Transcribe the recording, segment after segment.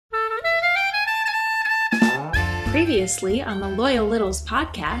Previously on the Loyal Littles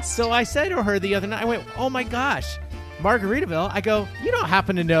podcast. So I said to her the other night, I went, oh my gosh, Margaritaville. I go, you don't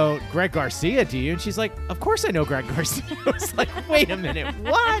happen to know Greg Garcia, do you? And she's like, of course I know Greg Garcia. I was like, wait a minute,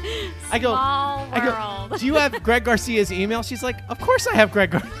 what? Small world. Do you have Greg Garcia's email? She's like, of course I have Greg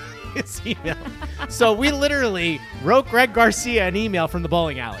Garcia's email. So we literally wrote Greg Garcia an email from the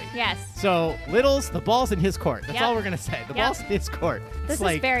bowling alley. Yes. So Littles, the ball's in his court. That's Yep. all we're going to say. The ball's in his court. This It's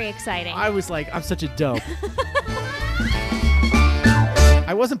like, is very exciting. I was like, I'm such a dope.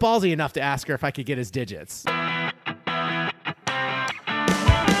 I wasn't ballsy enough to ask her if I could get his digits.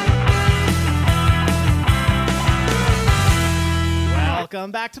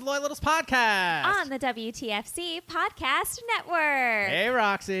 Welcome back to the Loyal Littles podcast. On the WTFC Podcast Network. Hey,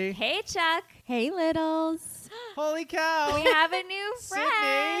 Roxy. Hey, Chuck. Hey, Littles. Holy cow. We have a new Sydney.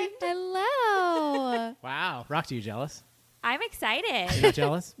 friend. Hello. Wow. Roxy, you jealous? I'm excited. Are you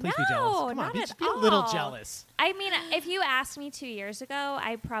jealous? Please be No, jealous. Come on, not be, at be a little all. jealous. I mean, if you asked me 2 years ago,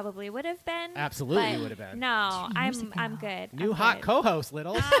 I probably would have been. Absolutely but would have been. No, 2 years ago. I'm good. New I'm hot good. co-host,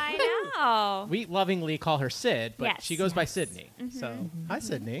 Littles. I know. We lovingly call her Sid, but Yes. she goes by Sydney. So, hi,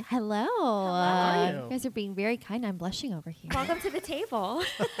 Sydney. Hello. are you? You guys are being very kind. I'm blushing over here. Welcome to the table.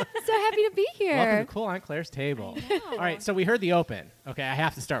 So happy to be here. Welcome to Cool Aunt Claire's table. All right, so we heard the open. Okay, I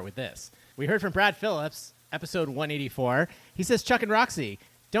have to start with this. We heard from Brad Phillips, episode 184. He says, Chuck and Roxy,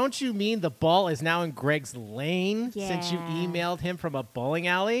 don't you mean the ball is now in Greg's lane since you Yeah. emailed him from a bowling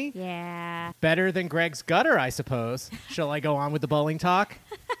alley? Yeah. Better than Greg's gutter, I suppose. Shall I go on with the bowling talk?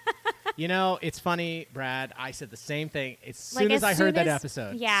 You know, it's funny, Brad. I said the same thing as soon as I heard that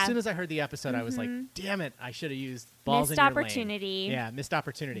episode. Yeah. As soon as I heard the episode, I was like, damn it, I should have used balls Missed in your opportunity. lane. Yeah, missed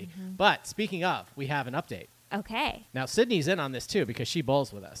opportunity. But speaking of, we have an update. Okay. Now, Sydney's in on this, too, because she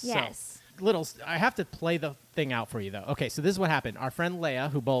bowls with us. Yes. So, Littles, I have to play the thing out for you, though. Okay, so this is what happened. Our friend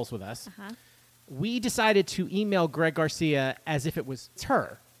Leia, who bowls with us, we decided to email Greg Garcia as if it was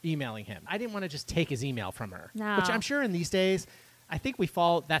her emailing him. I didn't want to just take his email from her. No. Which I'm sure in these days, I think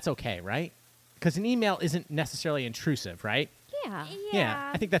that's okay, right? Because an email isn't necessarily intrusive, right? Yeah.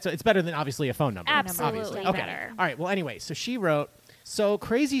 Yeah, I think it's better than obviously a phone number. Absolutely obviously. Okay. better. All right. Well, anyway, so she wrote, so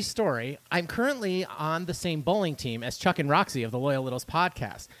crazy story. I'm currently on the same bowling team as Chuck and Roxy of the Loyal Littles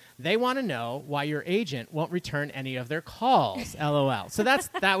podcast. They want to know why your agent won't return any of their calls. LOL. So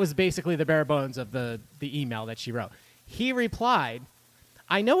that was basically the bare bones of the email that she wrote. He replied,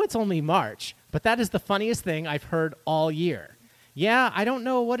 I know it's only March, but that is the funniest thing I've heard all year. Yeah, I don't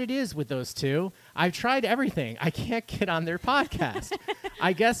know what it is with those two. I've tried everything. I can't get on their podcast.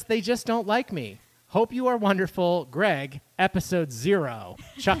 I guess they just don't like me. Hope you are wonderful, Greg, episode 0.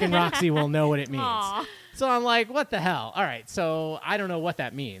 Chuck and Roxy will know what it means. Aw. So I'm like, what the hell? All right, so I don't know what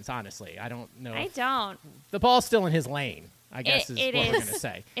that means, honestly. I don't know. I don't. The ball's still in his lane, I guess is it what we're is. going to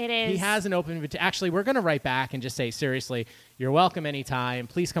say. It is. He has an open invitation. Actually, we're going to write back and just say, seriously, you're welcome anytime.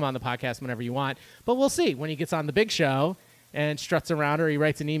 Please come on the podcast whenever you want. But we'll see when he gets on the big show and struts around or he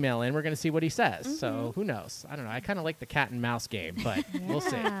writes an email in. We're going to see what he says. So who knows? I don't know. I kind of like the cat and mouse game, but we'll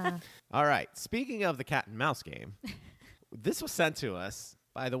see. Yeah. All right. Speaking of the cat and mouse game, this was sent to us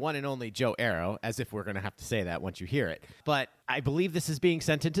by the one and only Joe Arrow, as if we're going to have to say that once you hear it. But I believe this is being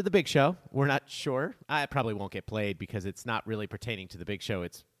sent into the big show. We're not sure. I probably won't get played because it's not really pertaining to the big show.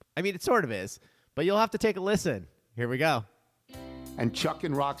 It sort of is, but you'll have to take a listen. Here we go. And Chuck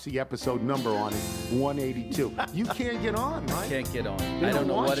and Roxy episode number on it, 182. You can't get on, right? Can't get on. They I don't don't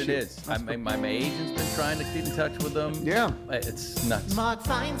know want what it you. is. My agent's been trying to keep in touch with them. Yeah. It's nuts. Mark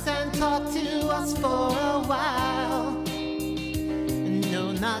Feinstein talked to us for a while.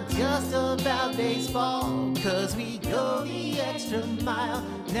 No, not just about baseball, 'cause we go the extra mile.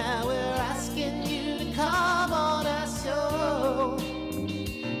 Now we're asking you to come on our show.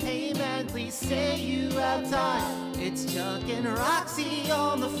 Hey man, please say you have time. It's Chuck and Roxy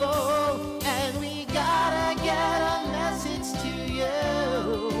on the phone, and we gotta get a message to you.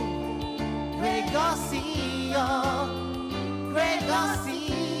 Greg Garcia,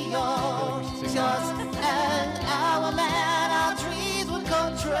 just an hour man, our dreams would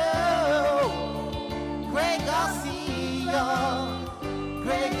come true. Greg Garcia.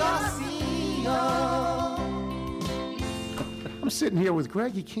 I'm sitting here with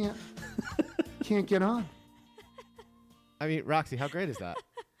Greg. He can't get on. I mean, Roxy, how great is that?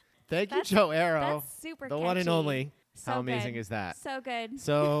 Thank you, That's- Joe Arrow. That's super The one and catchy. only. So How amazing good. is that? So good.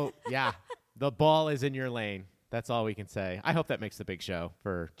 So, yeah, the ball is in your lane. That's all we can say. I hope that makes the big show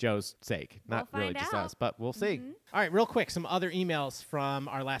for Joe's sake. Not We'll really find just out. us, but we'll see. All right, real quick, some other emails from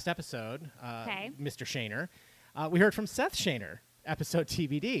our last episode, Okay. Mr. Shaner. We heard from Seth Shaner, episode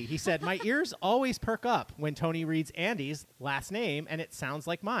TBD. He said, my ears always perk up when Tony reads Andy's last name, and it sounds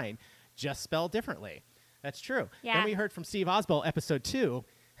like mine, just spelled differently. That's true. Yeah. Then we heard from Steve Oswald, episode 2.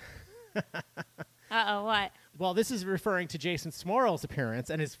 Uh-oh, what? Well, this is referring to Jason Smorl's appearance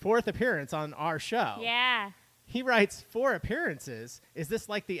and his 4th appearance on our show. Yeah. He writes 4 appearances. Is this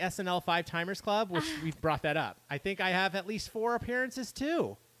like the SNL 5-Timers Club? Which we brought that up. I think I have at least 4 appearances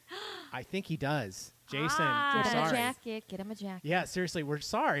too. I think he does. Jason, we're Get him a sorry. jacket. Get him a jacket. Yeah, seriously, we're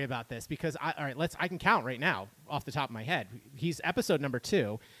sorry about this because all right, I can count right now off the top of my head. He's episode number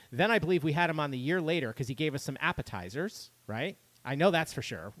 2. Then I believe we had him on the year later because he gave us some appetizers, right? I know that's for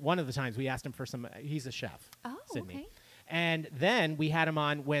sure. One of the times we asked him for some. He's a chef. Oh, Sydney. okay. And then we had him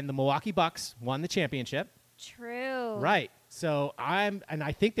on when the Milwaukee Bucks won the championship. True. Right. So and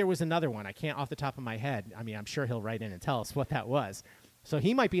I think there was another one. I can't off the top of my head. I mean, I'm sure he'll write in and tell us what that was. So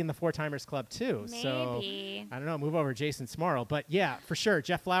he might be in the 4-Timers Club too. So Maybe. I don't know. Move over, Jason Smorl. But yeah, for sure,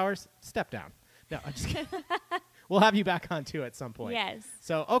 Jeff Flowers, step down. No, I'm just kidding. We'll have you back on too at some point. Yes.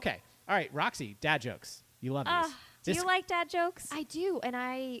 So okay, all right, Roxy, dad jokes. You love these. Do you like dad jokes? I do,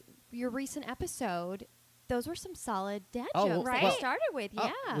 and your recent episode, those were some solid dad Oh, jokes right? that you started with. Oh,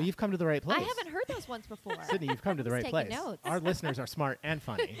 Yeah. well, you've come to the right place. I haven't heard those ones before. Sydney, you've come to the right Taking place. notes. Our listeners are smart and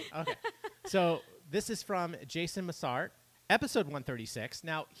funny. Okay. So this is from Jason Massart, episode 136.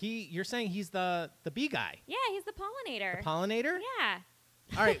 Now, you're saying he's the bee guy, Yeah, he's the pollinator. the pollinator? Yeah.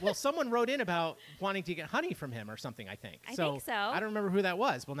 All right. Well, someone wrote in about wanting to get honey from him or something, I think. I think so. I don't remember who that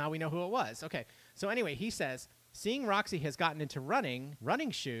was. Well, now we know who it was. Okay. So anyway, he says, seeing Roxy has gotten into running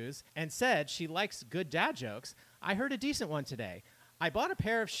shoes, and said she likes good dad jokes, I heard a decent one today. I bought a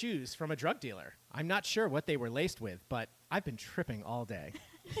pair of shoes from a drug dealer. I'm not sure what they were laced with, but I've been tripping all day.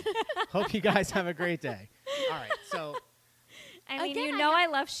 Hope you guys have a great day. All right. So I mean, Again, you I know have-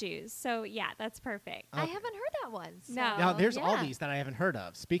 I love shoes, so yeah, that's perfect. I haven't heard that one. So No. now there's all yeah. these that I haven't heard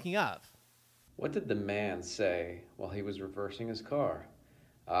of. Speaking of, What did the man say while he was reversing his car?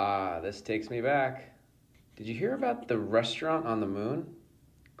 Ah, this takes me back. Did you hear about the restaurant on the moon?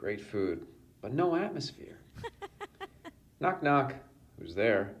 Great food, but no atmosphere. Knock, knock. Who's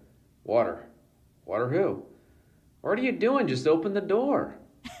there? Water. Water who? What are you doing? Just open the door.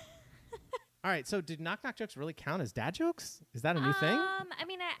 all right. So did knock knock jokes really count as dad jokes? Is that a new thing? I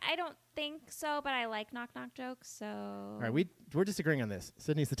mean, I don't think so, but I like knock knock jokes, so. All right, we're disagreeing on this.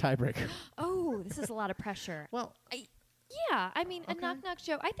 Sydney's the tiebreaker. Oh, this is a lot of pressure. Well, Yeah, I mean, Okay. a knock knock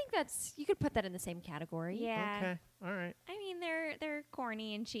joke. I think you could put that in the same category. Yeah. okay, all right. I mean, they're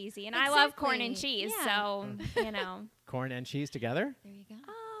corny and cheesy, and I love corn and Exactly. cheese, Yeah. so, you know. Corn and cheese together? There you go.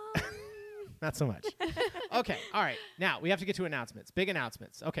 Not so much. Okay, all right. Now we have to get to announcements. Big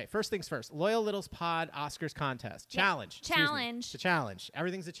announcements. Okay, first things first. Loyal Littles Pod Oscars contest challenge. Excuse me. Challenge. It's a challenge.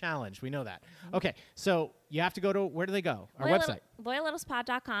 Everything's a challenge. We know that. Okay, so you have to go to where do they go? Our website.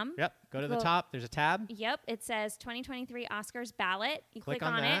 LoyalLittlesPod.com. Yep. Go to the Go- top. There's a tab. Yep, it says 2023 Oscars ballot. You Click click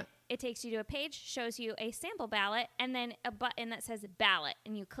on on that. it. It takes you to a page, shows you a sample ballot, and then a button that says ballot,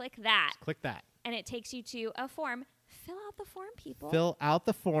 and you click that, Click that. and it takes you to a form. Fill out the form, people. Fill out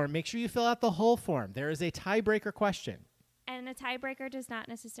the form. Make sure you fill out the whole form. There is a tiebreaker question. And a tiebreaker does not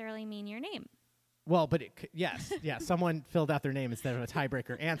necessarily mean your name. Well, but yes, someone filled out their name instead of a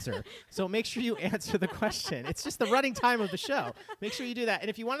tiebreaker answer. So make sure you answer the question. It's just the running time of the show. Make sure you do that. And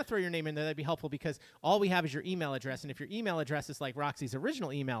if you want to throw your name in there, that'd be helpful because all we have is your email address. And if your email address is like Roxy's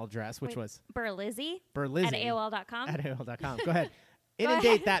original email address, which was Burlizzy Burlizzy at AOL.com. at AOL.com. Go ahead. Go Inundate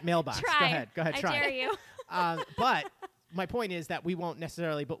ahead. that mailbox. Try. Go ahead. Try. I dare you. But my point is that we won't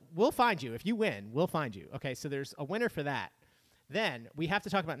necessarily, but we'll find you. If you win, we'll find you. Okay, so there's a winner for that. Then we have to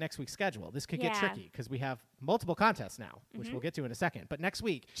talk about next week's schedule. This could get Yeah. tricky because we have multiple contests now, which we'll get to in a second. But next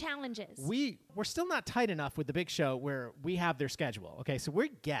week, Challenges. we're still not tight enough with the big show where we have their schedule. Okay, so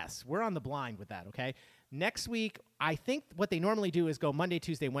we're on the blind with that. Okay, next week I think what they normally do is go Monday,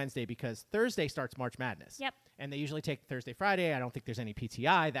 Tuesday, Wednesday because Thursday starts March Madness. Yep. And they usually take Thursday, Friday. I don't think there's any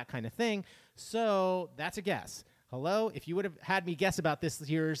PTI, that kind of thing. So that's a guess. Hello? If you would have had me guess about this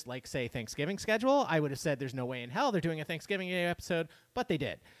year's, like, say, Thanksgiving schedule, I would have said there's no way in hell they're doing a Thanksgiving Day episode, but they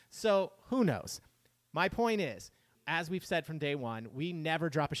did. So who knows? My point is, as we've said from day one, we never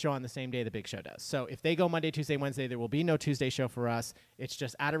drop a show on the same day the big show does. So if they go Monday, Tuesday, Wednesday, there will be no Tuesday show for us. It's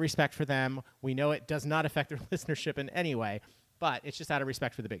just out of respect for them. We know it does not affect their listenership in any way, but it's just out of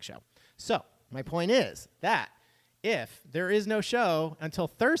respect for the big show. So my point is that if there is no show until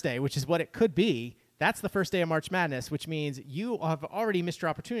Thursday, which is what it could be, that's the first day of March Madness, which means you have already missed your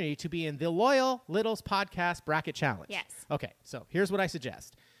opportunity to be in the Loyal Littles Podcast Bracket Challenge. Yes. Okay, so here's what I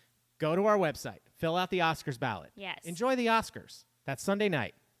suggest. Go to our website. Fill out the Oscars ballot. Yes. Enjoy the Oscars. That's Sunday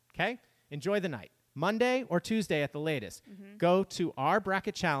night, okay? Enjoy the night. Monday or Tuesday at the latest. Go to our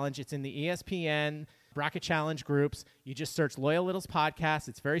bracket challenge. It's in the ESPN bracket challenge groups. You just search Loyal Littles Podcast.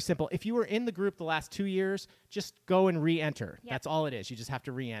 It's very simple. If you were in the group the last 2 years, just go and re-enter. Yep. That's all it is. You just have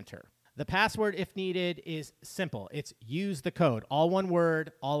to re-enter. The password, if needed, is simple. It's use the code. All one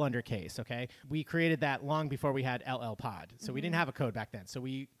word, all undercase, okay? We created that long before we had LL Pod. So we didn't have a code back then. So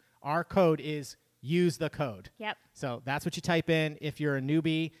our code is use the code. Yep. So that's what you type in. If you're a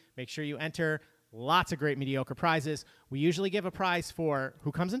newbie, make sure you enter. Lots of great mediocre prizes. We usually give a prize for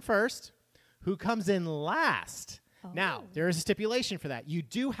who comes in first, who comes in last. Now, there is a stipulation for that. You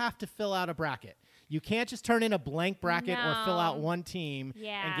do have to fill out a bracket. You can't just turn in a blank bracket or fill out one team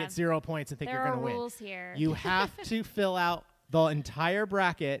and get 0 points and think you're going to win. There are rules here. You have to fill out the entire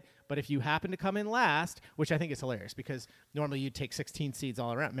bracket, but if you happen to come in last, which I think is hilarious because normally you'd take 16 seeds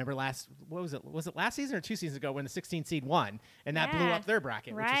all around. Remember what was it? Was it last season or 2 seasons ago when the 16 seed won and that blew up their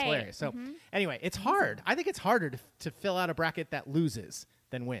bracket, which is hilarious. So anyway, it's hard. I think it's harder to fill out a bracket that loses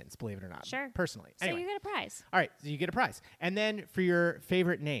than wins, believe it or not. Sure. Personally. So Anyway. you get a prize. All right, so you get a prize. And then for your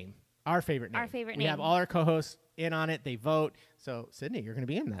favorite name, our favorite name. We have all our co-hosts in on it. They vote. So, Sydney, you're going to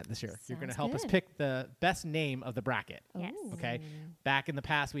be in that this year. You're going to help us pick the best name of the bracket. Yes. Okay. Back in the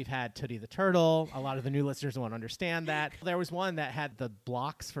past, we've had Tootie the Turtle. A lot of the new listeners won't understand that. There was one that had the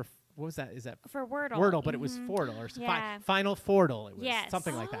blocks for, what was that? Is that For Wordle. Wordle, but it was Fordle or Final Fordle. It was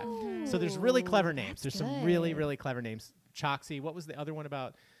something like that. So there's really clever names. There's some really, really clever names. Choxy. What was the other one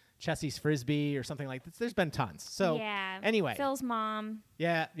about? Chessie's Frisbee or something like this. There's been tons. So anyway. Phil's mom.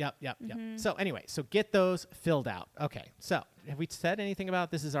 Yeah, yep. So anyway, so get those filled out. Okay, so have we said anything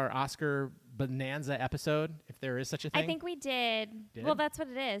about this is our Oscar Bonanza episode, if there is such a thing? I think we did. Well, that's what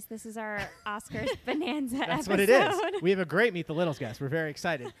it is. This is our Oscars Bonanza episode. That's what it is. We have a great Meet the Littles guest. We're very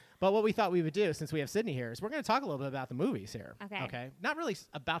excited. But what we thought we would do, since we have Sydney here, is we're going to talk a little bit about the movies here. Okay. Not really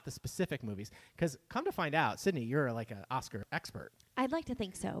about the specific movies, because come to find out, Sydney, you're like an Oscar expert. I'd like to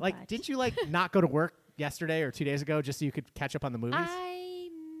think so. Like, didn't you not go to work yesterday or 2 days ago just so you could catch up on the movies? I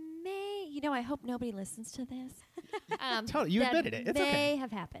may. I hope nobody listens to this. Totally, you admitted it. It's okay. That may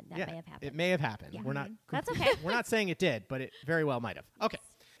have happened. It may have happened. Yeah. We're not. That's okay. We're not saying it did, but it very well might have. Okay.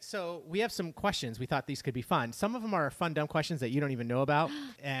 So we have some questions. We thought these could be fun. Some of them are fun, dumb questions that you don't even know about,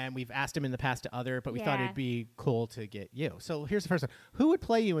 and we've asked them in the past to other, but we thought it'd be cool to get you. So here's the first one. Who would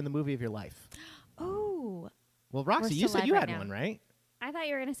play you in the movie of your life? Oh. Well, Roxy, you said you had one, right? I thought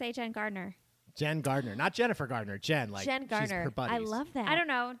you were going to say Jen Gardner. Jen Gardner, not Jennifer Gardner. Jen Gardner. She's her buddies. I love that. I don't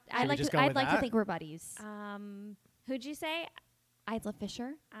know. I'd like to think we're buddies. Who'd you say? Isla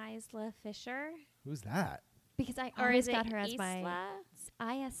Fisher. Isla Fisher. Who's that? Because I Or always is got it her as Isla? my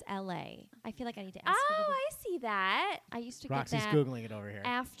ISLA. I feel like I need to ask her. Oh, I see that. I used to Roxy's get that Googling it over here.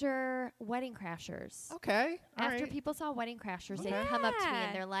 after Wedding Crashers. Okay. All After right. people saw Wedding Crashers, Okay. they'd come up to me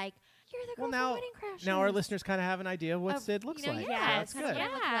and they're like, "You're the girl Well, now, from Wedding Crashers." now our listeners kind of have an idea of what Sid looks like. Yeah, That's that's good. what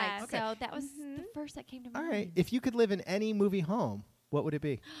I look Yeah. like. Okay. So that was the first that came to All mind. right. If you could live in any movie home, what would it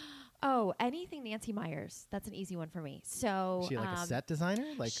be? Oh, anything Nancy Myers. That's an easy one for me. So Is she like a set designer?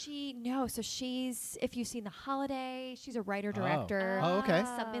 Like so she's, if you've seen The Holiday, she's a writer director. Oh, okay.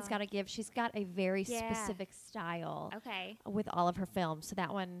 Something's got to give. She's got a very Yeah. specific style Okay. with all of her films. So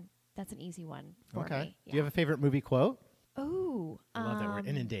that's an easy one for me. Do you have a favorite movie quote? Oh, I love that we're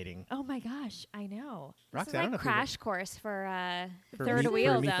inundating. Oh my gosh, I know. Roxy, This is I don't know like if you crash course for For third Meet- for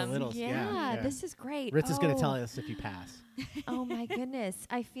wheel Meet the them. Littles. Yeah, this is great. Ritz is going to tell Oh. us if you pass. Oh my goodness,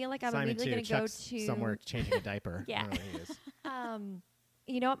 I feel like I'm Simon immediately too. going to go Chuck's to somewhere changing a diaper. Yeah. I don't know where he is.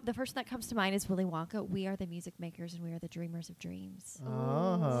 The first that comes to mind is Willy Wonka. We are the music makers and we are the dreamers of dreams.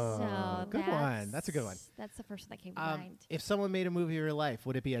 Oh, So good one. That's a good one. That's the first one that came to mind. If someone made a movie of your life,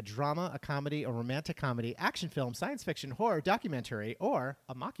 would it be a drama, a comedy, a romantic comedy, action film, science fiction, horror, documentary, or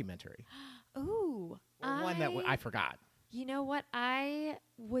a mockumentary? Ooh, Or one that I forgot. You know what? I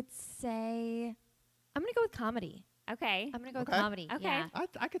would say I'm going to go with comedy. Okay. I'm going to go with Okay. comedy. Okay. Yeah.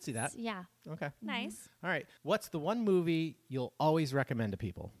 I could see that. Yeah. Okay. Nice. All right. What's the one movie you'll always recommend to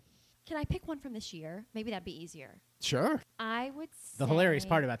people? Can I pick one from this year? Maybe that'd be easier. Sure. I would say The hilarious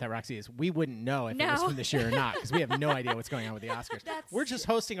part about that, Roxy, is we wouldn't know if it was No. from this year or not because we have no idea what's going on with the Oscars. We're just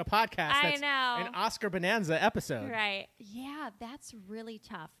hosting a podcast I that's know. an Oscar Bonanza episode. Right. Yeah, that's really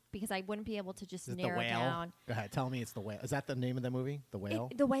tough because I wouldn't be able to just Is it The narrow Whale? down. Go ahead. Tell me it's The Whale. Is that the name of the movie? The Whale?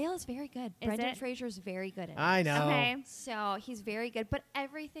 The Whale is very good. Is Brendan it? Fraser is very good in it. I know. Okay. So he's very good. But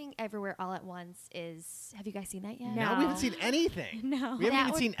Everything Everywhere All at Once is. Have you guys seen that yet? No, we haven't seen anything. No. We haven't That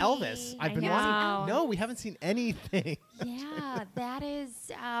even would seen Elvis. be- I've I been know. wanting. No, we haven't seen anything. Yeah, that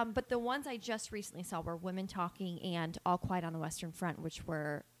is. But the ones I just recently saw were Women Talking and All Quiet on the Western Front, which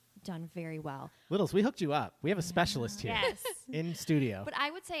were done very well. Littles, we hooked you up. We have a specialist here Yes. in studio. But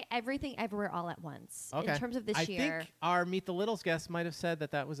I would say Everything Everywhere All at Once. Okay. In terms of this I year. think our Meet the Littles guest might have said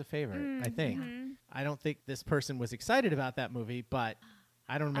that was a favorite. I think. I don't think this person was excited about that movie, but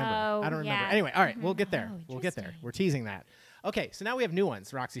I don't remember. Oh, I don't remember. yeah. Anyway, all right, we'll get there. Oh, We'll get there. interesting. We're teasing that. Okay, so now we have new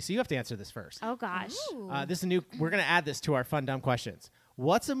ones, Roxy. So you have to answer this first. Oh gosh. Ooh. This is a new. We're going to add this to our fun dumb questions.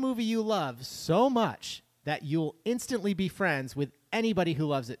 What's a movie you love so much that you'll instantly be friends with anybody who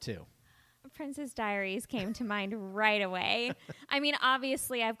loves it too? Princess Diaries came to mind right away. I mean,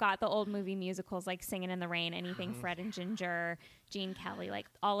 obviously, I've got the old movie musicals like Singin' in the Rain, anything Fred and Ginger, Gene Kelly, like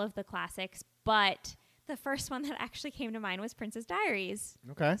all of the classics. But the first one that actually came to mind was Princess Diaries.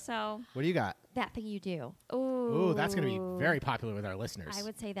 Okay. So, What do you got? That Thing You Do. Ooh, that's going to be very popular with our listeners. I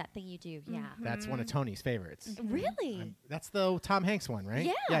would say That Thing You Do. Yeah. That's one of Tony's favorites. Really? That's the Tom Hanks one, right?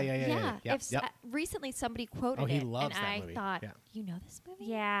 Yeah. Yeah. Yep, If yep. Recently, somebody quoted Oh, he it, loves and that I movie. thought, Yeah. you know this movie?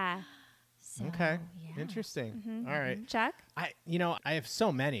 yeah. So, Okay. yeah. Interesting. All right. Chuck? I have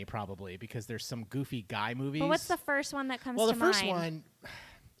so many probably because there's some goofy guy movies. But what's the first one that comes Well, to the first mind? one,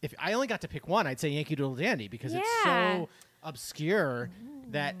 if I only got to pick one, I'd say Yankee Doodle Dandy because it's Yeah. so obscure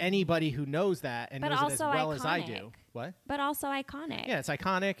that anybody who knows that and But knows it as also well as I iconic. do. What? But also iconic. Yeah, it's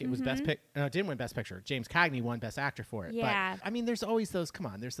iconic. It was best pick. No, it didn't win best picture. James Cagney won best actor for it. Yeah. But I mean, there's always those. Come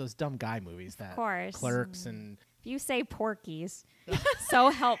on, there's those dumb guy movies that course. Clerks and. If you say Porky's, so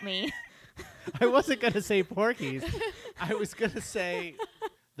help me. I wasn't gonna say Porky's. I was gonna say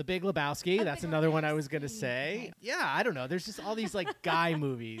The Big Lebowski. That's another one I was gonna say. Yeah, I don't know. There's just all these like guy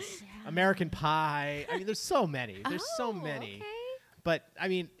movies. American Pie. I mean, there's so many. There's so many. Okay. But I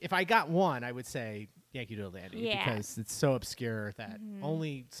mean, if I got one, I would say Yankee Doodle Dandy Yeah. because it's so obscure that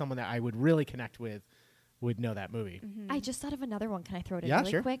only someone that I would really connect with would know that movie. I just thought of another one. Can I throw it in Yeah,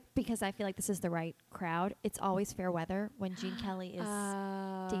 really sure. quick? Because I feel like this is the right crowd. It's Always Fair Weather when Gene Kelly is, is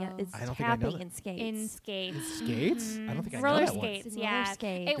I don't think I know tapping that. in skates. In skates. Skates? I don't think I know Roller that one. skates, It's yeah. roller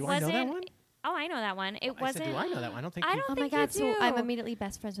skates. It Do I know wasn't. that one? Oh, I know that one. It I wasn't. said, do I know that one? I don't think. I you- don't Oh my think God! you So I'm do. immediately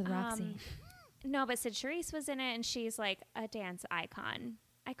best friends with Roxy. No, but Sid Charisse was in it, and she's like a dance icon.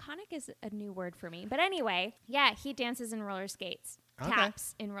 Iconic is a new word for me. But anyway, yeah, he dances in roller skates. Okay.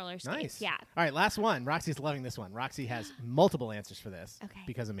 Taps in roller skates. Nice. Yeah. All right, last one. Roxy's loving this one. Roxy has multiple answers for this Okay.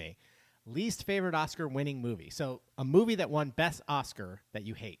 because of me. Least favorite Oscar-winning movie. So a movie that won Best Oscar that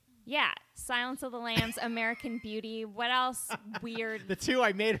you hate. Yeah. Silence of the Lambs, American Beauty. What else weird, The two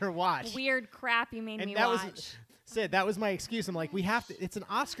I made her watch. weird crap you made and me that watch? was Sid. That was my excuse. I'm like, we have to. It's an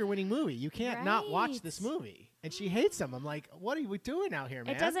Oscar-winning movie. You can't not watch this Right. movie. And she hates them. I'm like, what are we doing out here,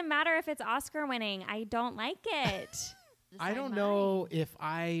 man? It doesn't matter if it's Oscar winning. I don't like it. I don't know if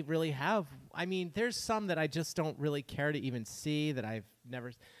I really have. I mean, there's some that I just don't really care to even see that I've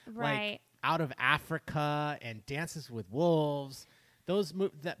never. Like Right. Out of Africa and Dances with Wolves. Those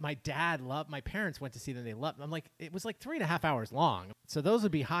that my dad loved, my parents went to see them. They loved. I'm like, it was like 3.5 hours long, so those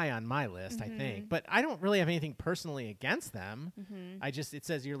would be high on my list, I think. But I don't really have anything personally against them. It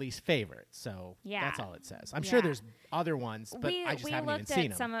says your least favorite, so Yeah. that's all it says. I'm sure Yeah. there's other ones, but I just haven't even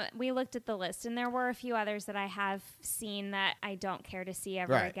seen them. We looked at the list, and there were a few others that I have seen that I don't care to see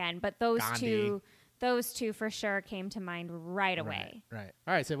ever Right. again. But those Gandhi. two for sure came to mind right away. Right.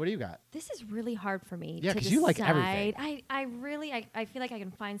 All right. So what do you got? This is really hard for me. Yeah, to 'cause you like everything. decide. I really I feel like I can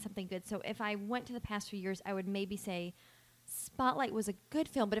find something good. So if I went to the past few years, I would maybe say Spotlight was a good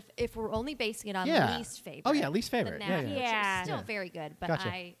film. But if we're only basing it on Yeah. least favorite, Oh, yeah, least then favorite. that Yeah, is yeah. still Yeah. very good. But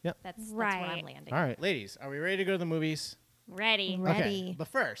Gotcha. Yep. that's where I'm Right. landing. All right, ladies, are we ready to go to the movies? Ready. Right. Okay. Ready. But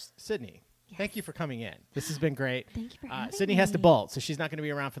first, Sydney, thank you for coming in. This has been great. Thank you for having Sydney has to me. bolt, so she's not going to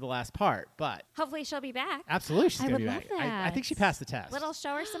be around for the last part. But Hopefully she'll be back. absolutely, she's I going to would be love back. I that. think she passed the test. Little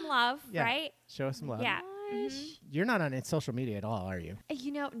show her some love, Yeah. right? Show us some love. Yeah. You're not on social media at all, are you?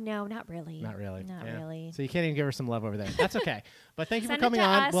 You know, no, not really. Not really. Not Yeah. really. So you can't even give her some love over there. That's okay. But thank you Send for it coming to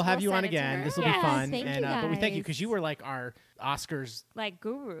on. us. We'll have We'll you on send it to again. her. This will Yes. be fun. Thank and you but we thank you guys. because you were like our Oscars. Like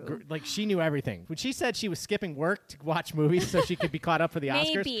guru. Like she knew everything. When she said she was skipping work to watch movies so she could be caught up for the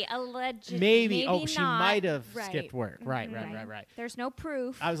Oscars. Maybe, allegedly. Maybe. Oh, not. she might have Right. skipped work. Right. There's no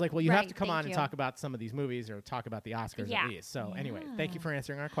proof. I was like, well, you have Right, to come thank on and you. talk about some of these movies or talk about the Oscars Yeah. at least. So anyway, thank you for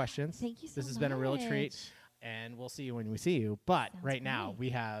answering our questions. Thank you so This has been a real treat, much. and we'll see you when we see you. But Sounds right now, great. we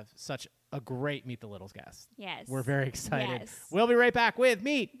have such a great Meet the Littles guest. Yes. We're very excited. Yes. We'll be right back with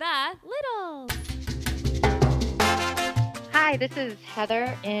Meet. The Littles. Hi, this is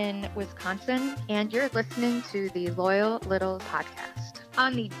Heather in Wisconsin, and you're listening to the Loyal Littles podcast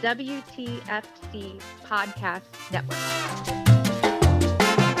on the WTFC Podcast Network.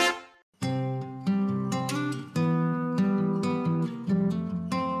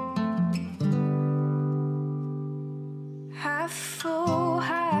 Half full,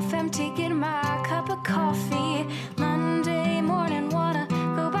 half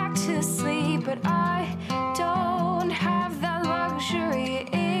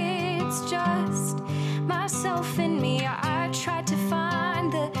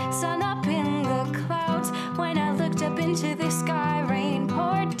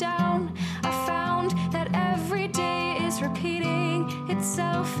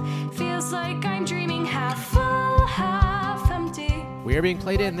We are being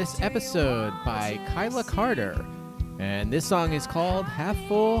played in this episode by Kyla Carter, and this song is called Half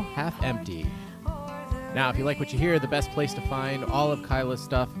Full, Half Empty. Now, if you like what you hear, the best place to find all of Kyla's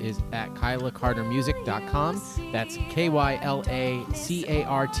stuff is at KylaCarterMusic.com. That's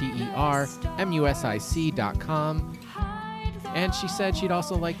KylaCarterMusic.com. And she said she'd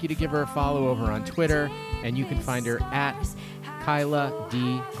also like you to give her a follow over on Twitter, and you can find her at Kyla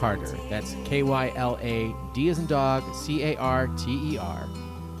D. Carter. That's Kyla D as in dog, Carter.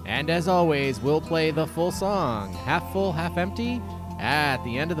 And as always, we'll play the full song, Half Full, Half Empty, at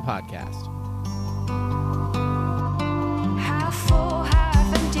the end of the podcast. Half full,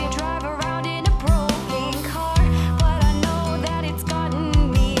 half empty, drive around in a broken car, but I know that it's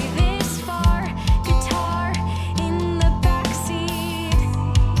gotten me this far. Guitar in the backseat,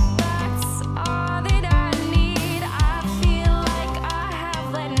 that's all that I need. I feel like I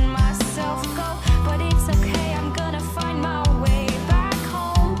have let myself go, but it's okay, I'm gonna find my way back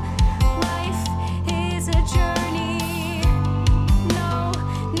home. Life is a journey, no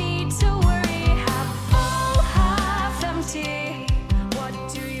need to worry. Half full, half empty. What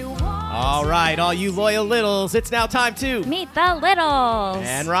do you want? All right, all you loyal littles, it's now time to Meet the Littles.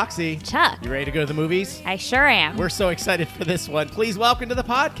 And Roxy. Chuck. You ready to go to the movies? I sure am. We're so excited for this one. Please welcome to the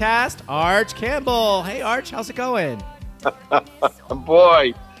podcast, Arch Campbell. Hey, Arch, how's it going?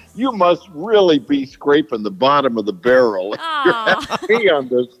 Boy, you must really be scraping the bottom of the barrel. You're Aw. having me on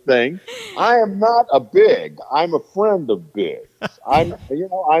this thing. I am not a big. I'm a friend of bigs. I'm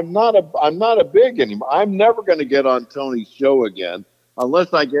not a big anymore. I'm never going to get on Tony's show again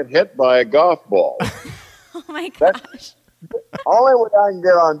unless I get hit by a golf ball. Oh my gosh. Only way I can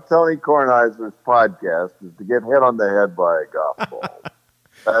get on Tony Kornheiser's podcast is to get hit on the head by a golf ball.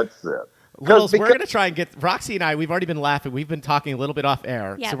 That's it. Littles, we're going to try and get, Roxy and I, we've already been laughing. We've been talking a little bit off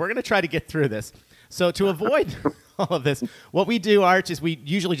air. Yep. So we're going to try to get through this. So to avoid all of this, what we do, Arch, is we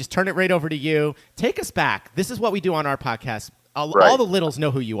usually just turn it right over to you. Take us back. This is what we do on our podcast. All the Littles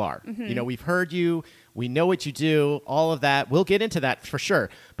know who you are. Mm-hmm. You know, we've heard you. We know what you do, all of that. We'll get into that for sure.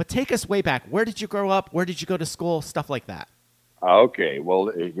 But take us way back. Where did you grow up? Where did you go to school? Stuff like that. Okay,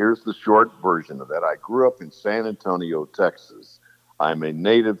 well, here's the short version of that. I grew up in San Antonio, Texas. I'm a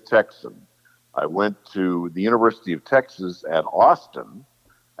native Texan. I went to the University of Texas at Austin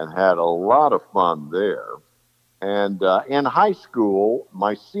and had a lot of fun there. And in high school,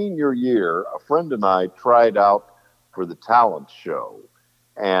 my senior year, a friend and I tried out for the talent show.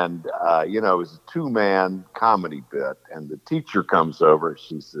 And, it was a two-man comedy bit. And the teacher comes over.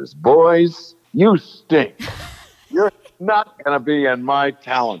 She says, "Boys, you stink. You're not going to be in my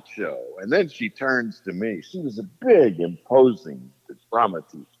talent show." And then she turns to me. She was a big, imposing drama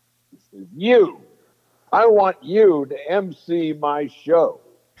teacher. She says, I want you to MC my show."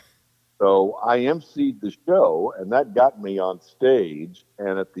 So I emceed the show, and that got me on stage.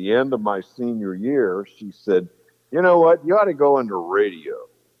 And at the end of my senior year, she said, "You know what? You ought to go into radio."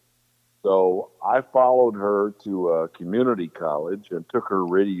 So I followed her to a community college and took her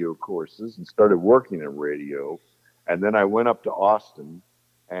radio courses and started working in radio. And then I went up to Austin.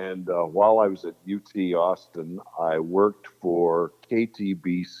 And while I was at UT Austin, I worked for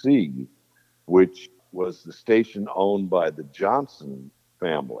KTBC, which was the station owned by the Johnson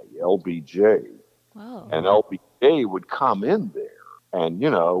family, LBJ. Whoa. And LBJ would come in there. And,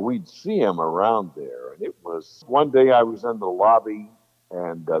 we'd see him around there. And it was one day I was in the lobby,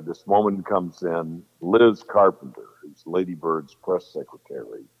 and this woman comes in, Liz Carpenter, who's Lady Bird's press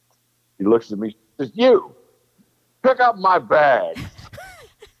secretary. She looks at me, she says, "You, pick up my bag."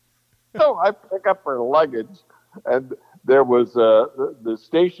 So I pick up her luggage, and there was the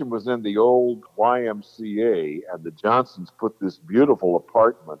station was in the old YMCA, and the Johnsons put this beautiful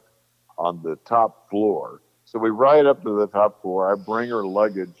apartment on the top floor. So we ride up to the top floor. I bring her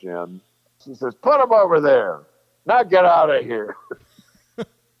luggage in. She says, "Put them over there. Now get out of here."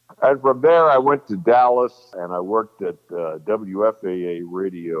 And from there, I went to Dallas, and I worked at WFAA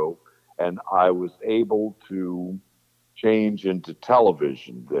radio, and I was able to change into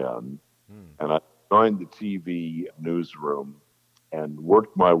television then. And I joined the TV newsroom and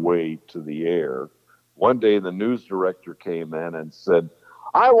worked my way to the air. One day, the news director came in and said,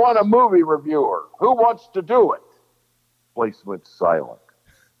 "I want a movie reviewer. Who wants to do it?" The place went silent.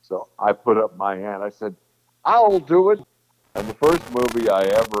 So I put up my hand. I said, "I'll do it." And the first movie I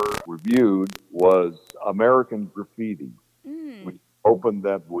ever reviewed was American Graffiti, which opened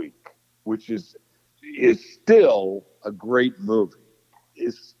that week, which is still a great movie.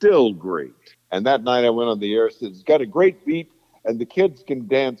 It's still great. And that night I went on the air and said, "It's got a great beat, and the kids can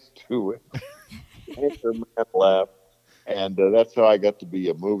dance to it." The man laughed. And that's how I got to be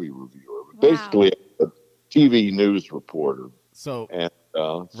a movie reviewer. Wow. Basically, a TV news reporter. So, And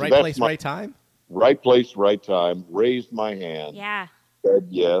so right that's place, my right time? right place, right time. Raised my hand, Yeah. said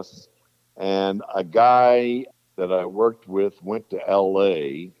yes. And a guy that I worked with went to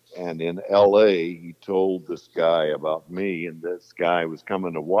L.A., and in L.A. he told this guy about me, and this guy was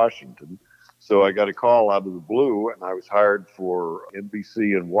coming to Washington. So I got a call out of the blue, and I was hired for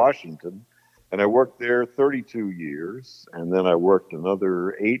NBC in Washington. And I worked there 32 years, and then I worked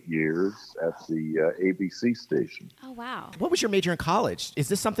another 8 years at the ABC station. Oh, wow. What was your major in college? Is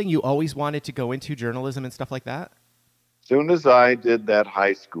this something you always wanted to go into, journalism and stuff like that? Soon as I did that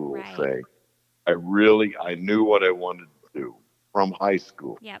high school Right. thing, I knew what I wanted to do from high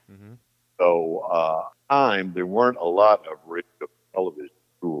school. Yep. So there weren't a lot of radio television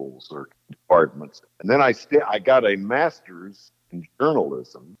schools or departments. And then I got a master's in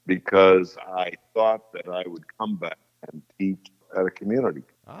journalism because I thought that I would come back and teach at a community.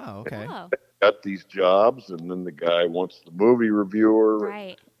 Oh, okay. Oh, Got these jobs, and then the guy wants the movie reviewer.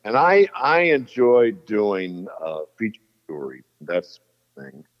 right. And I enjoyed doing feature stories. That's the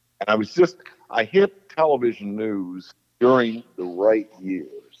thing. And I hit television news during the right years.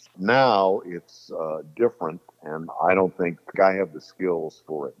 Now it's different, and I don't think I have the skills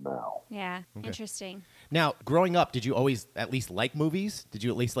for it now. Yeah. Okay. Interesting. Now, growing up, did you always at least like movies? Did you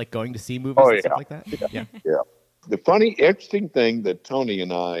at least like going to see movies Oh, and yeah. stuff like that? Yeah. Yeah. The funny, interesting thing that Tony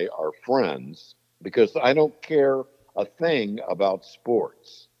and I are friends because I don't care a thing about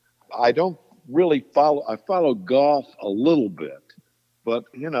sports. I don't really I follow golf a little bit, but,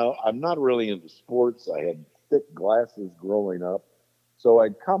 I'm not really into sports. I had thick glasses growing up. So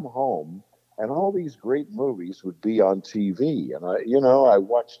I'd come home and all these great movies would be on TV. And I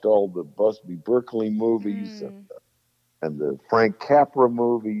watched all the Busby Berkeley movies and the Frank Capra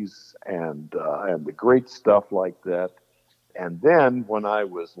movies and the great stuff like that. And then when I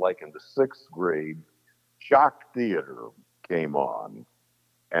was like in the 6th grade, Shock Theater came on,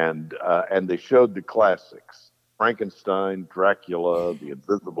 and they showed the classics: Frankenstein, Dracula, The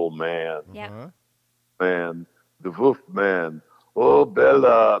Invisible Man, Yep. Man, The Wolf Man. Oh,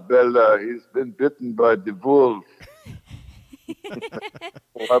 Bella, Bella, he's been bitten by the wolf.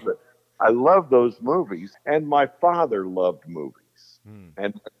 Love it. I love those movies, and my father loved movies.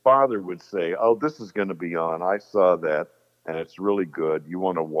 And my father would say, "Oh, this is going to be on. I saw that, and it's really good. You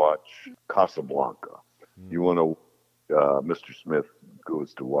want to watch Casablanca? You want to Mr. Smith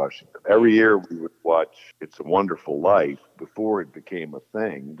Goes to Washington." Every year we would watch It's a Wonderful Life before it became a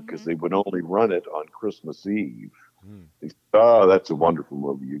thing because they would only run it on Christmas Eve. He said, "Oh, that's a wonderful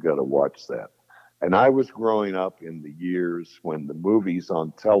movie. You got to watch that." And I was growing up in the years when the movies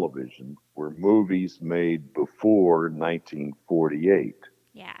on television were movies made before 1948,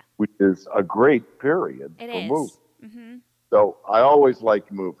 Yeah. which is a great period It for is. movies. Mm-hmm. So I always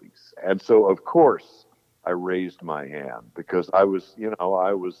liked movies. And so, of course, I raised my hand because I was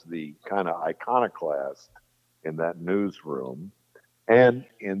the kind of iconoclast in that newsroom. And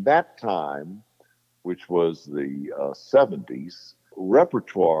in that time, which was the 70s,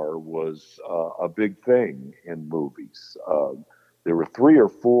 repertoire was a big thing in movies. There were 3 or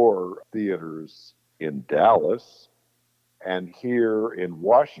 4 theaters in Dallas and here in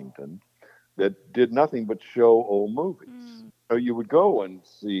Washington that did nothing but show old movies. So you would go and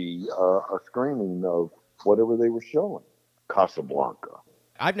see a screening of whatever they were showing. Casablanca.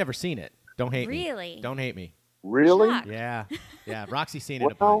 I've never seen it. Don't hate me. Really? Don't hate me. Really? Shocked. Yeah. Yeah. Roxy's seen it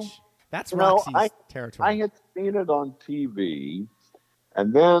a Well, bunch. That's you know, Roxy's territory. I had seen it on TV,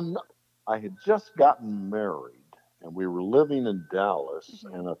 and then I had just gotten married, and we were living in Dallas,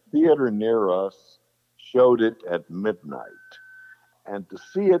 and a theater near us showed it at midnight. And to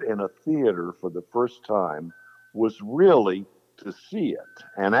see it in a theater for the first time was really to see it.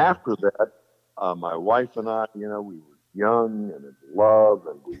 And after that, my wife and I, we were young and in love,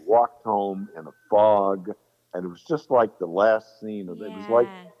 and we walked home in a fog, and it was just like the last scene of it. It was like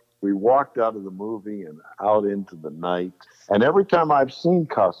we walked out of the movie and out into the night. And every time I've seen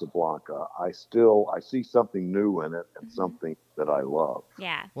Casablanca, I see something new in it and something that I love.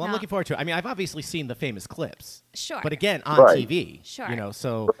 Yeah. Well, I'm looking forward to it. I mean, I've obviously seen the famous clips. Sure. But again, on Right. TV. Sure.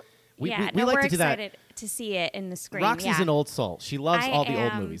 So we yeah. like we're to do that. excited to see it in the screen. Roxy's yeah. an old soul. She loves I all the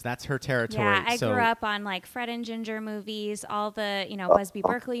old am. movies. That's her territory. Yeah, I so grew up on like Fred and Ginger movies, all the, Busby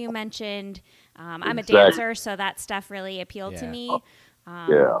Berkeley you mentioned. I'm a Exactly. dancer, so that stuff really appealed to Yeah. me.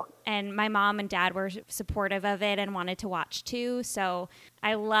 Yeah. And my mom and dad were supportive of it and wanted to watch too. So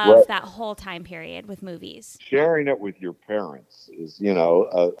I love Well- that whole time period with movies. Sharing it with your parents is,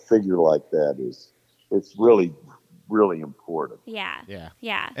 a figure like that it's really, really important. Yeah. Yeah.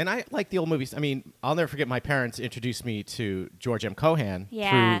 Yeah. And I like the old movies. I mean, I'll never forget my parents introduced me to George M. Cohan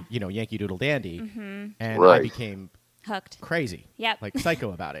Yeah. through, Yankee Doodle Dandy. And I Right. became Hooked. crazy. Yep. Like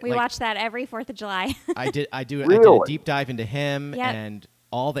psycho about it. We Like, watch that every 4th of July. I did a Really? deep dive into him Yep. and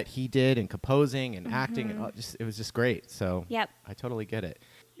all that he did and composing and acting and all, it was just great. So Yep. I totally get it.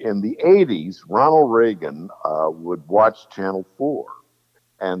 In the 80s, Ronald Reagan would watch Channel 4.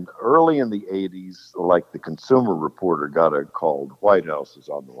 And early in the 80s, like the Consumer Reporter got a call, the White House is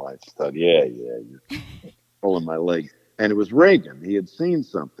on the line. She thought, yeah, you're pulling my leg. And it was Reagan. He had seen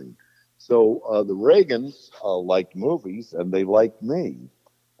something. So the Reagans liked movies, and they liked me.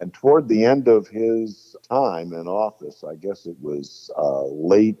 And toward the end of his time in office, I guess it was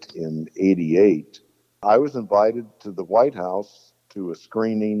late in 88, I was invited to the White House to a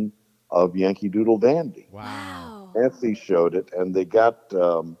screening of Yankee Doodle Dandy. Wow. Nancy showed it, and they got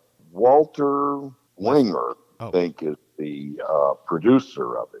Walter Winger, I think, is the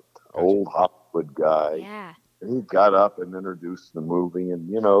producer of it. Gotcha. Old Hollywood guy. Yeah. And he got up and introduced the movie, and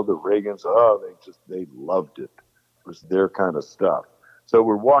the Reagans, they loved it. It was their kind of stuff. So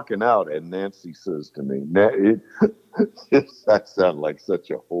we're walking out, and Nancy says to me, I sound like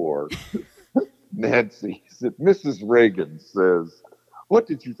such a whore. Nancy said, Mrs. Reagan says, what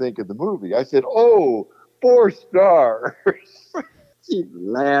did you think of the movie? I said, 4 stars. She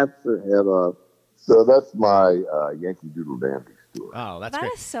laughs her head off. So that's my Yankee Doodle Dandy story. Oh, that's That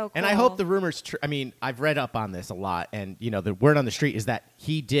great. is so cool. And I hope the rumors, I mean, I've read up on this a lot, and, the word on the street is that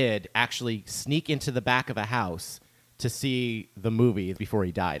he did actually sneak into the back of a house to see the movie before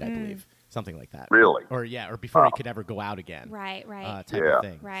he died, I believe. Something like that. Really? Or before he could ever go out again. Right. Type Yeah. of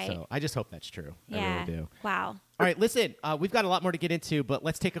thing. Right. So I just hope that's true. I Yeah. really do. Wow. All right, listen, we've got a lot more to get into, but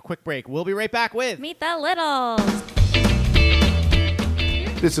let's take a quick break. We'll be right back with Meet the Littles.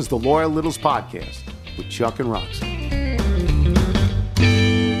 This is the Loyal Littles Podcast with Chuck and Roxy.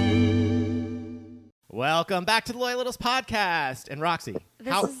 Welcome back to the Loyal Littles Podcast. And Roxy,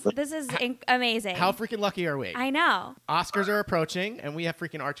 This is amazing. how freaking lucky are we? I know. Oscars are approaching, and we have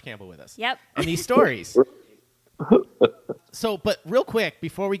freaking Arch Campbell with us. Yep. And these stories. So, but real quick,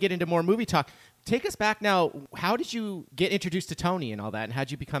 before we get into more movie talk, take us back now. How did you get introduced to Tony and all that, and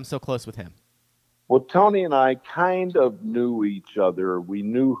how'd you become so close with him? Well, Tony and I kind of knew each other. We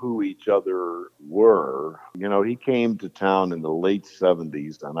knew who each other were. He came to town in the late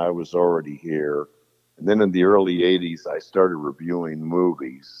 70s, and I was already here. And then in the early 80s, I started reviewing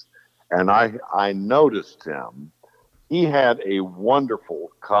movies. And I noticed him. He had a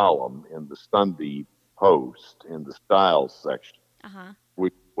wonderful column in the Sunday Post in the Styles section,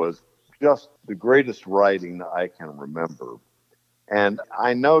 which was just the greatest writing I can remember. And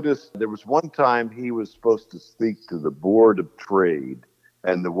I noticed there was one time he was supposed to speak to the Board of Trade,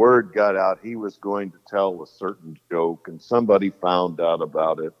 and the word got out he was going to tell a certain joke, and somebody found out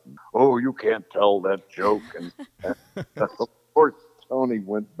about it. Oh, you can't tell that joke. And of course, Tony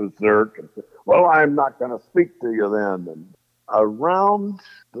went berserk and said, well, I'm not going to speak to you then. And around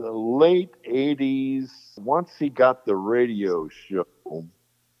the late 80s, once he got the radio show,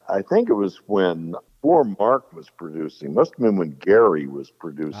 I think it was when before Mark was producing, must have been when Gary was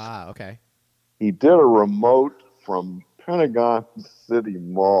producing. Ah, okay. He did a remote from Pentagon City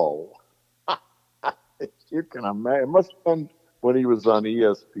Mall. You can imagine. It must have been when he was on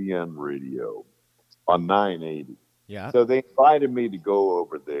ESPN radio on 980. Yeah. So they invited me to go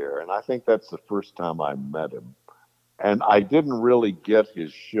over there, and I think that's the first time I met him. And I didn't really get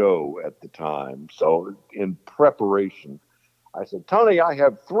his show at the time. So in preparation, I said, Tony, I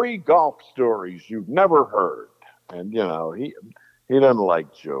have 3 golf stories you've never heard. And, he doesn't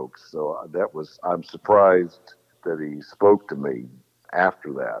like jokes. So I'm surprised that he spoke to me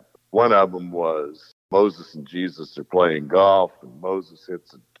after that. One of them was Moses and Jesus are playing golf, and Moses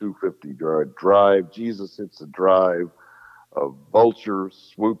hits a 250-yard drive. Jesus hits a drive. A vulture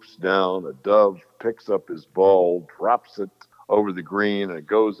swoops down. A dove picks up his ball, drops it over the green, and it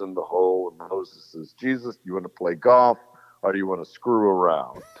goes in the hole. And Moses says, Jesus, do you want to play golf? Or do you want to screw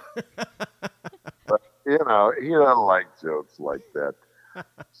around? But, he doesn't like jokes like that.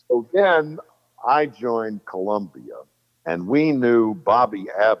 So then I joined Columbia, and we knew Bobby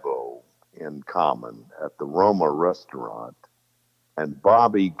Abbo in common at the Roma restaurant. And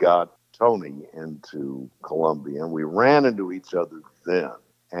Bobby got Tony into Columbia, and we ran into each other then.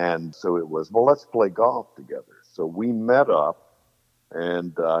 And so it was, well, let's play golf together. So we met up,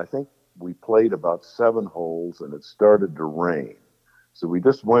 and I think we played about 7 holes, and it started to rain. So we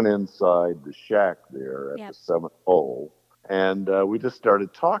just went inside the shack there at the 7th hole, and we just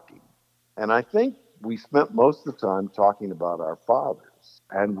started talking. And I think we spent most of the time talking about our fathers,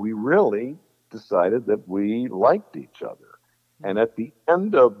 and we really decided that we liked each other. And at the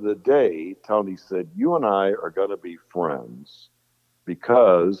end of the day, Tony said, you and I are going to be friends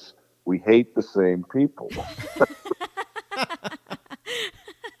because we hate the same people.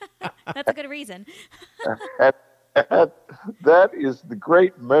 reason. And that is the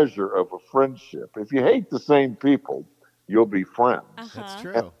great measure of a friendship. If you hate the same people, you'll be friends. That's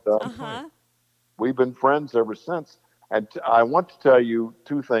true. And, That's a good point. we've been friends ever since. And I want to tell you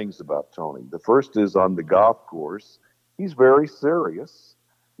two things about Tony. The first is on the golf course, he's very serious.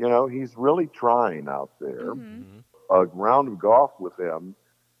 You know, he's really trying out there. A round of golf with him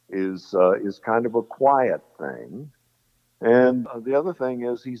is kind of a quiet thing. And the other thing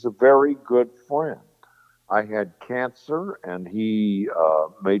is he's a very good friend. I had cancer, and he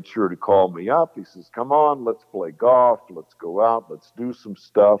made sure to call me up. He says, come on, let's play golf. Let's go out. Let's do some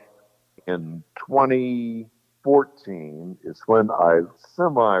stuff. In 2014 is when I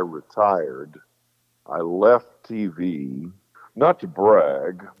semi-retired. I left TV, not to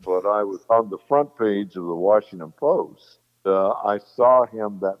brag, but I was on the front page of the Washington Post. I saw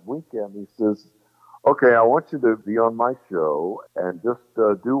him that weekend. He says, okay, I want you to be on my show and just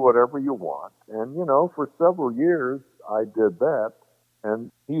do whatever you want. And, you know, for several years, I did that.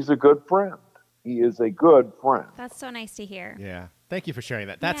 And he's a good friend. He is a good friend. That's so nice to hear. Yeah. Thank you for sharing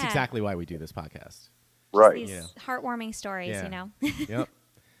that. That's Yeah. exactly why we do this podcast. Right. These heartwarming stories, Yeah. you know. Yep.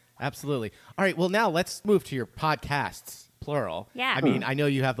 Absolutely. All right. Well, now let's move to your podcasts, plural. Yeah. I mean, I know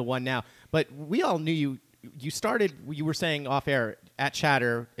you have the one now, but we all knew you. You started. You were saying off air at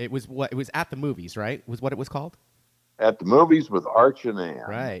Chatter. It was what? It was at the movies, right? Was what it was called? At the movies with Arch and Ann.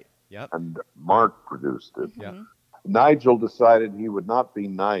 Right. Yep. And Mark produced it. Yep. Nigel decided he would not be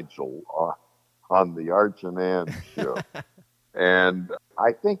Nigel on the Arch and Ann show. And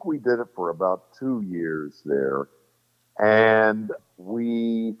I think we did it for about 2 years there. And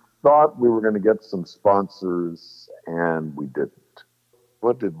we thought we were going to get some sponsors, and we didn't.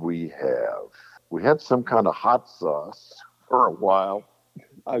 What did we have? We had some kind of hot sauce for a while.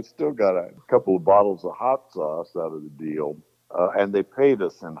 I've still got a couple of bottles of hot sauce out of the deal. And they paid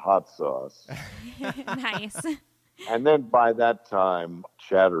us in hot sauce. Nice. And then by that time,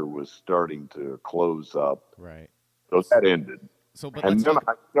 Chatter was starting to close up. Right. So that ended. So, but And let's then talk-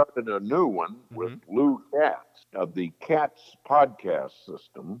 I started a new one with Lou Katz of the Katz podcast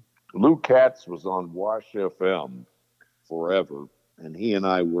system. Lou Katz was on Wash FM forever, and he and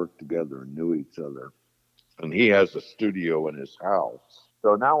I worked together and knew each other. And he has a studio in his house.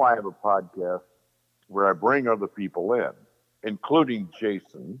 So now I have a podcast where I bring other people in, including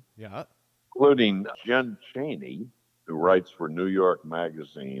Jason, Yeah. including Jen Chaney, who writes for New York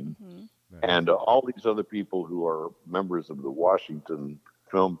Magazine, and all these other people who are members of the Washington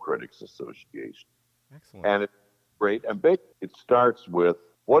Film Critics Association. Excellent. And it's great. And basically it starts with,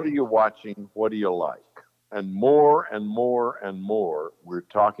 what are you watching? What do you like? And more and more and more, we're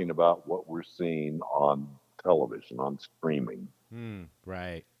talking about what we're seeing on television, on streaming.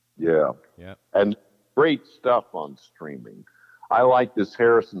 Right. Yeah. Yep. And great stuff on streaming. I like this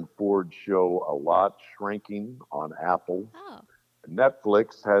Harrison Ford show a lot, Shrinking, on Apple. Oh.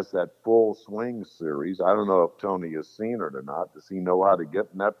 Netflix has that Full Swing series. I don't know if Tony has seen it or not. Does he know how to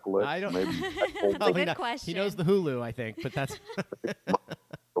get Netflix? I don't. Maybe Probably not. He knows the Hulu, I think, but that's.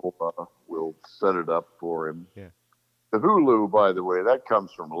 we'll set it up for him. Yeah. The Hulu, by the way, that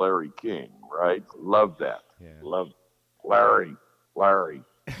comes from Larry King, right? Love that. Yeah. Love Larry.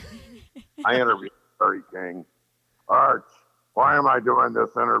 I interviewed Larry King. Arch, why am I doing this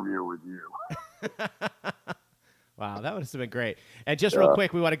interview with you? Wow, that would have been great. And just real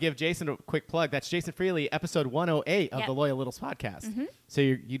quick, we want to give Jason a quick plug. That's Jason Freely, episode 108 of the Loyal Littles podcast. So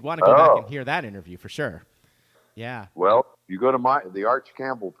you'd want to go back and hear that interview for sure. Yeah. Well, you go to the Arch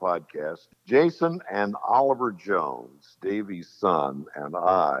Campbell podcast. Jason and Oliver Jones, Davey's son, and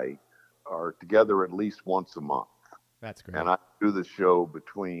I are together at least once a month. That's great. And I do the show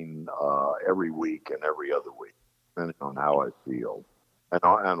between every week and every other week, depending on how I feel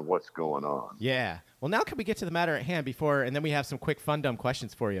and what's going on. Yeah. Well, now can we get to the matter at hand and then we have some quick fun, dumb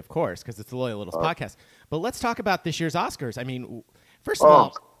questions for you, of course, because it's the Loyal Littles podcast. But let's talk about this year's Oscars. I mean, first of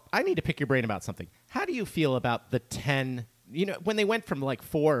all, I need to pick your brain about something. How do you feel about the 10, when they went from like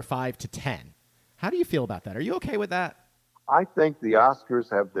 4 or 5 to 10? How do you feel about that? Are you okay with that? I think the Oscars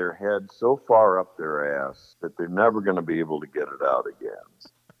have their head so far up their ass that they're never going to be able to get it out again.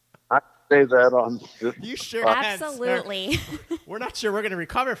 I say that on... You sure Absolutely. Can, sir. We're not sure we're going to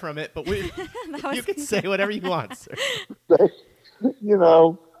recover from it, but you can say whatever you want, sir.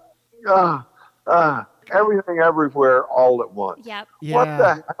 Everything everywhere all at once. Yep. Yeah. What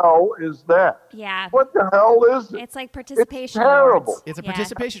the hell is that? Yeah. What the hell is it? It's like participation. It's terrible. awards. It's a Yeah.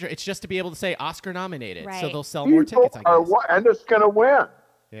 participation. It's just to be able to say Oscar nominated, so Right. they'll sell more tickets, I guess. And it's going to win.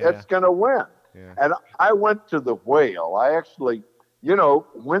 Yeah. It's going to win. Yeah. And I went to the Whale. I actually,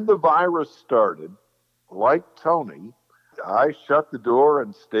 when the virus started, like Tony, I shut the door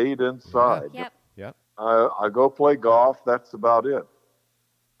and stayed inside. Yep. Yep. I go play golf. That's about it.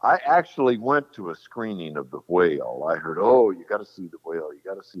 I actually went to a screening of The Whale. I heard, oh, you got to see The Whale. You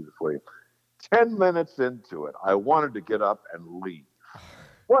got to see The Whale. 10 minutes into it, I wanted to get up and leave.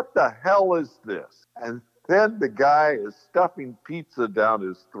 What the hell is this? And then the guy is stuffing pizza down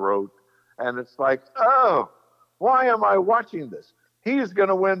his throat. And it's like, oh, why am I watching this? He's going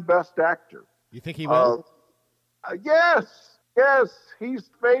to win Best Actor. You think he will? Yes, he's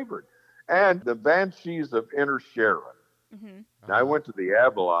favored. And The Banshees of Inisherin. Mm-hmm. I went to the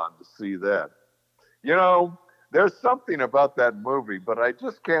Avalon to see that. You know, there's something about that movie, but I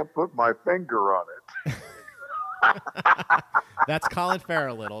just can't put my finger on it. That's Colin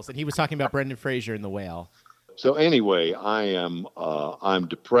Farrell, Littles, and he was talking about Brendan Fraser in The Whale. So anyway, I'm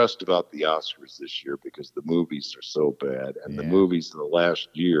depressed about the Oscars this year because the movies are so bad, and the movies of the last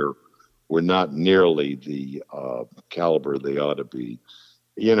year were not nearly the caliber they ought to be.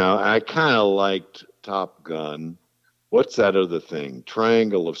 You know, I kind of liked Top Gun. What's that other thing?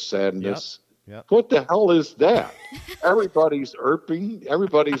 Triangle of Sadness. Yep. What the hell is that? Everybody's irping.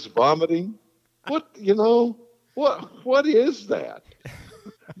 Everybody's vomiting. What is that?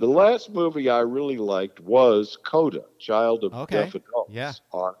 The last movie I really liked was Coda, Child of Deaf Adults,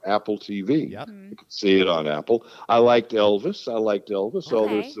 on Apple TV. Yep. You can see it on Apple. I liked Elvis.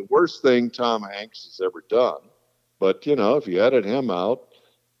 Although it's the worst thing Tom Hanks has ever done. But, you know, if you edit him out,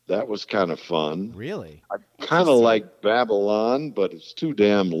 that was kind of fun. Really? I kind of like Babylon, but it's too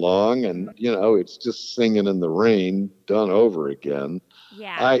damn long. And, you know, it's just Singing in the Rain done over again.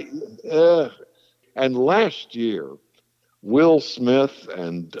 Yeah. And last year, Will Smith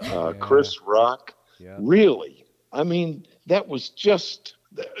and Chris Rock, really, I mean, that was just,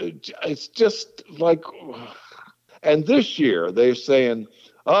 it's just like, and this year they're saying,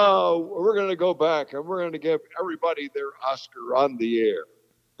 oh, we're going to go back and we're going to give everybody their Oscar on the air.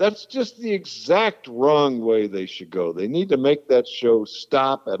 That's just the exact wrong way they should go. They need to make that show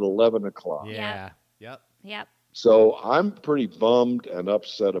stop at 11 o'clock. Yeah. Yep. So I'm pretty bummed and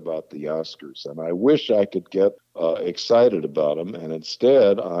upset about the Oscars, and I wish I could get excited about them, and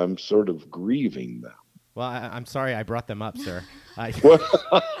instead I'm sort of grieving them. Well, I'm sorry I brought them up, sir.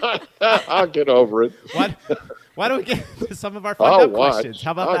 I'll get over it. Why don't we get to some of our fun questions?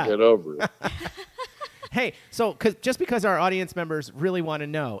 How about I'll that? get over it. Hey, so just because our audience members really want to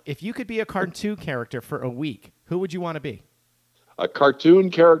know, if you could be a cartoon character for a week, who would you want to be? A cartoon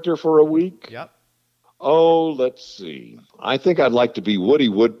character for a week? Yep. Oh, let's see. I think I'd like to be Woody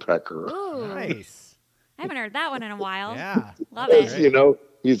Woodpecker. Ooh. Nice. I haven't heard that one in a while. Yeah. Love it. You know,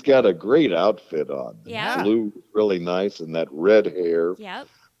 he's got a great outfit on. Yeah. Blue, really nice, and that red hair. Yep.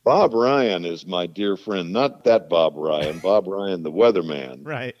 Bob Ryan is my dear friend. Not that Bob Ryan. Bob Ryan, the weatherman.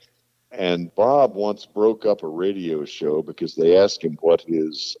 Right. And Bob once broke up a radio show because they asked him what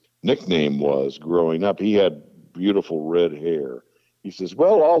his nickname was growing up. He had beautiful red hair. He says,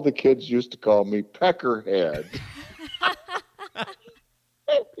 well, all the kids used to call me Peckerhead.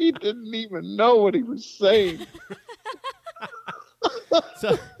 He didn't even know what he was saying.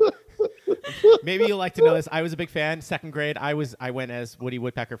 So maybe you'll like to know this. I was a big fan. Second grade, I went as Woody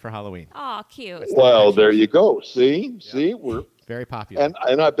Woodpecker for Halloween. Oh, cute. Well, there you go. See, we're very popular.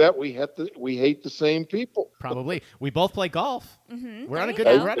 And I bet we hate the same people. Probably. We both play golf. Mm-hmm. We're on a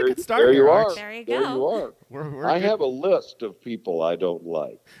good start. There you here, are. Arch. There you There go. you are. We're I good. have a list of people I don't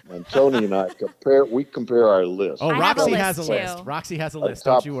like, and Tony and I compare our list. Oh, I have a Roxy list, has a too. list. Roxy has a list.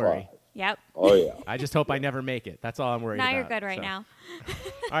 top Don't you worry. 5. Yep. Oh yeah. I just hope I never make it. That's all I'm worried Now about. you're good right So. now.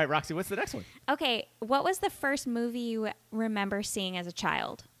 All right, Roxy, what's the next one? Okay. What was the first movie you remember seeing as a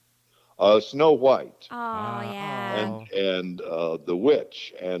child? Snow White Oh, yeah. and The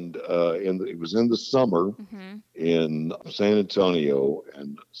Witch, and it was in the summer Mm-hmm. in San Antonio,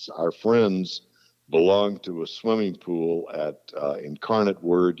 and our friends belonged to a swimming pool at Incarnate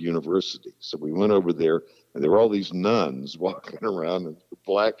Word University. So we went over there, and there were all these nuns walking around in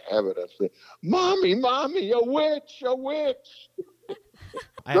black habit. I said, "Mommy, a witch, a witch."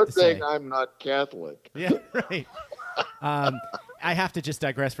 I have Good to say- thing I'm not Catholic. Yeah, right. I have to just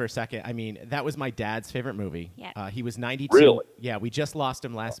digress for a second. I mean, that was my dad's favorite movie. Yeah. He was 92. Really? Yeah, we just lost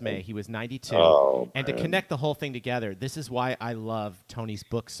him last May. He was 92. Oh, and to man. connect the whole thing together, this is why I love Tony's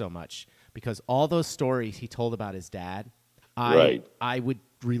book so much, because all those stories he told about his dad, Right. I would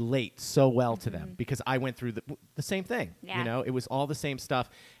relate so well to them because I went through the same thing. Yeah. You know, it was all the same stuff.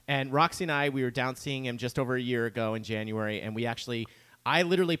 And Roxy and I, we were down seeing him just over a year ago in January, and I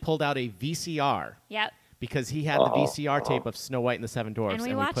literally pulled out a VCR. Yep. Because he had the VCR tape of Snow White and the Seven Dwarfs, And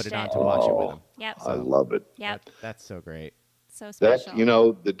we and we put watched it on it. to watch it with him. Yep. I love it. Yep. That's so great. So That,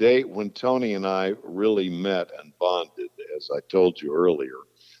 special. the day when Tony and I really met and bonded, as I told you earlier,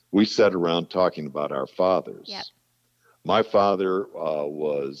 we sat around talking about our fathers. Yep. My father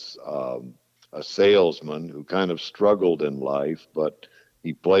was a salesman who kind of struggled in life, but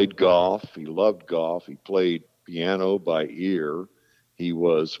he played golf. He loved golf. He played piano by ear. He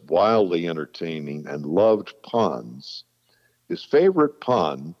was wildly entertaining and loved puns. His favorite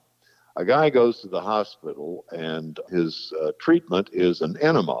pun, a guy goes to the hospital and his treatment is an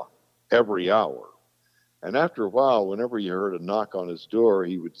enema every hour. And after a while, whenever you heard a knock on his door,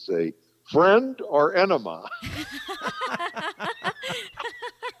 he would say, "Friend or enema?"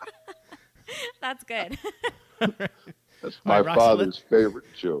 That's good. That's All my right, Roxy, father's favorite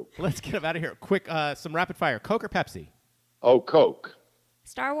joke. Let's get him out of here. Quick, some rapid fire. Coke or Pepsi? Oh, Coke.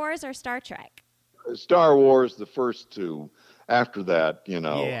 Star Wars or Star Trek? Star Wars, the first two. After that,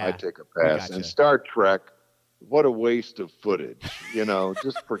 Yeah, I take a we pass. gotcha. And Star Trek, what a waste of footage.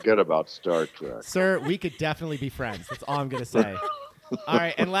 Just forget about Star Trek. Sir, we could definitely be friends. That's all I'm going to say. All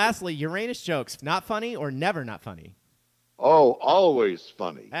right, and lastly, Uranus jokes. Not funny or never not funny? Oh, always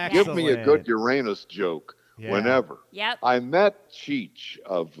funny. Give me a good Excellent. Uranus joke Yeah. whenever. Yep. I met Cheech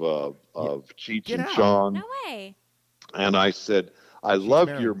of Cheech Get and out. Chong, No way. and I said, I love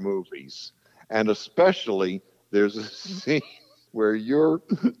married. your movies, and especially there's a scene where you're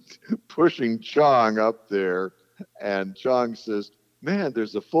pushing Chong up there, and Chong says, "Man,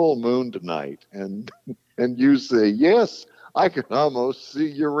 there's a full moon tonight," and you say, "Yes, I can almost see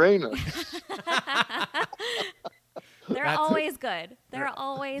Uranus." They're That's- always good. They're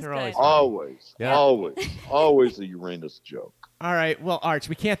always they're good. always Always, always a Uranus joke. All right. Well, Arch,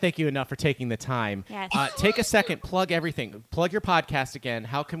 we can't thank you enough for taking the time. Yes. Take a second, plug everything. Plug your podcast again.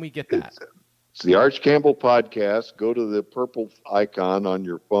 How can we get that? It's the Arch Campbell podcast. Go to the purple icon on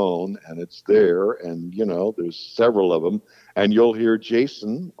your phone, and it's there. And, there's several of them. And you'll hear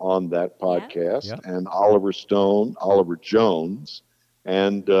Jason on that podcast, Yep. and Oliver Stone, Oliver Jones,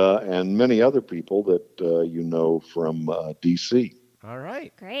 and many other people that from D.C. All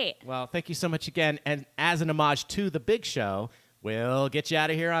right. Great. Well, thank you so much again. And as an homage to the big show, we'll get you out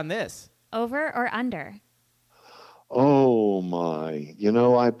of here on this. Over or under? Oh, my.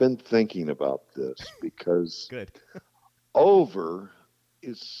 I've been thinking about this because Good. over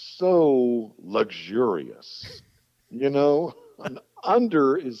is so luxurious. An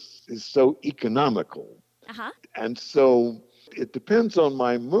under is so economical. Uh-huh. And so it depends on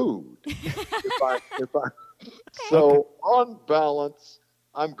my mood. So on balance,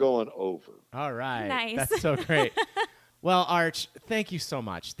 I'm going over. All right. Nice. That's so great. Well, Arch, thank you so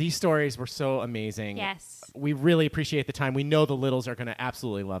much. These stories were so amazing. Yes. We really appreciate the time. We know the littles are going to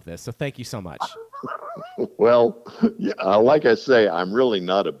absolutely love this. So thank you so much. Well, yeah, like I say, I'm really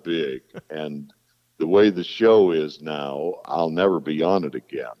not a big, and the way the show is now, I'll never be on it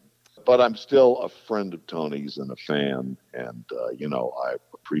again. But I'm still a friend of Tony's and a fan, and, I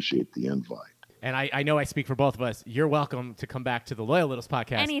appreciate the invite. And I know I speak for both of us. You're welcome to come back to the Loyal Littles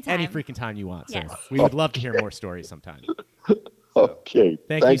podcast Anytime. any freaking time you want. Yes. So we would love to hear more stories sometime. Okay.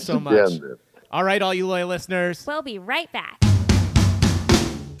 Thank you Thanks so again, much. then. All right, all you loyal listeners. We'll be right back.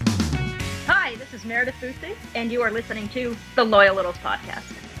 Hi, this is Meredith Boosting, and you are listening to the Loyal Littles podcast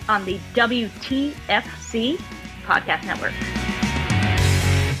on the WTFC Podcast Network.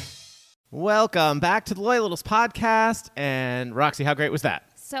 Welcome back to the Loyal Littles podcast. And Roxy, how great was that?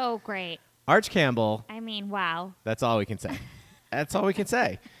 So great. Arch Campbell. I mean, wow. That's all we can say. That's all we can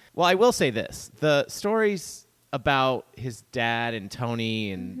say. Well, I will say this. The stories about his dad and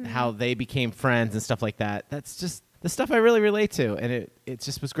Tony and how they became friends and stuff like that, that's just the stuff I really relate to. And it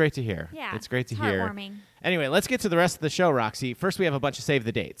just was great to hear. Yeah. It's great to it's hear. heartwarming. Anyway, let's get to the rest of the show, Roxy. First, we have a bunch of save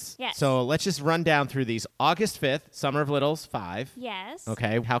the dates. Yes. So let's just run down through these. August 5th, Summer of Littles 5. Yes.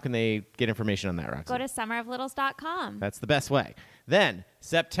 Okay. How can they get information on that, Roxy? Go to summeroflittles.com. That's the best way. Then,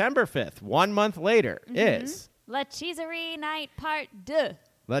 September 5th, 1 month later, is La Cheeserie Night Part 2.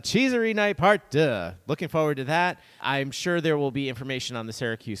 La Cheeserie Night Part 2. Looking forward to that. I'm sure there will be information on the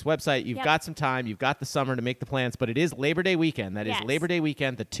Syracuse website. You've got some time. You've got the summer to make the plans, but it is Labor Day weekend. That is Yes. Labor Day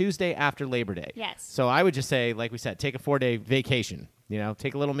weekend, the Tuesday after Labor Day. Yes. So I would just say, like we said, take a 4-day vacation.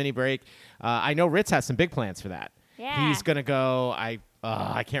 Take a little mini break. I know Ritz has some big plans for that. Yeah. He's going to go, I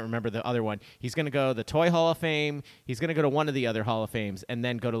can't remember the other one. He's going to go the Toy Hall of Fame. He's going to go to one of the other Hall of Fames and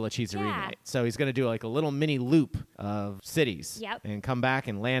then go to La Cheeserie Night. So he's going to do like a little mini loop of cities and come back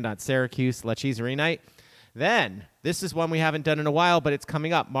and land on Syracuse, La Cheeserie Night. Then, this is one we haven't done in a while, but it's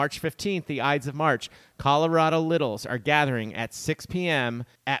coming up. March 15th, the Ides of March. Colorado Littles are gathering at 6 p.m.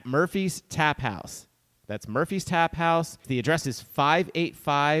 at Murphy's Tap House. That's Murphy's Tap House. The address is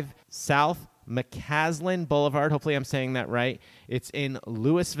 585 South McCaslin Boulevard. Hopefully I'm saying that right. It's in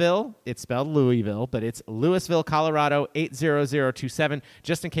Louisville. It's spelled Louisville, but it's Louisville, Colorado, 80027.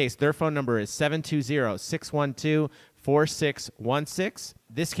 Just in case, their phone number is 720-612-4616.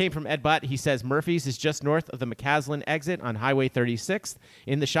 This came from Ed Butt. He says Murphy's is just north of the McCaslin exit on Highway 36th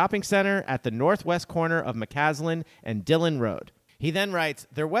in the shopping center at the northwest corner of McCaslin and Dillon Road. He then writes,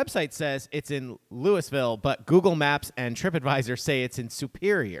 their website says it's in Louisville, but Google Maps and TripAdvisor say it's in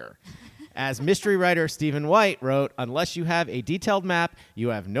Superior. As mystery writer Stephen White wrote, unless you have a detailed map, you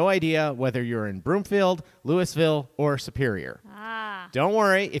have no idea whether you're in Broomfield, Louisville, or Superior. Don't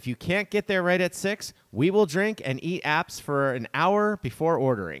worry, if you can't get there right at 6, we will drink and eat apps for an hour before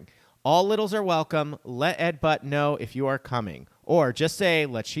ordering. All littles are welcome. Let Ed Butt know if you are coming. Or just say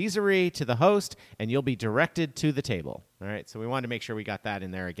La Cheeserie to the host, and you'll be directed to the table. All right, so we wanted to make sure we got that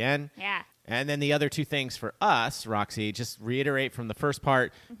in there again. Yeah. And then the other two things for us, Roxy, just reiterate from the first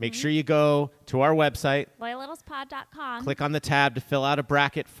part, make sure you go to our website. LoyalLittlesPod.com. Click on the tab to fill out a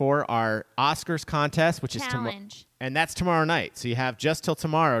bracket for our Oscars contest, which is tomorrow. And that's tomorrow night. So you have just till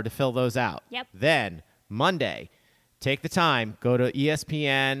tomorrow to fill those out. Yep. Then, Monday, take the time, go to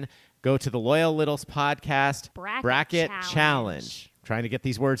ESPN, go to the Loyal Littles Podcast Bracket Challenge. Trying to get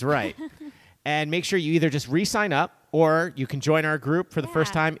these words right. And make sure you either just re-sign up or you can join our group for the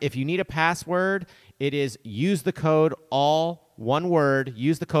first time. If you need a password, it is use the code all one word,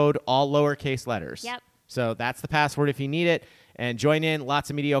 use the code all lowercase letters. Yep. So that's the password if you need it. And join in. Lots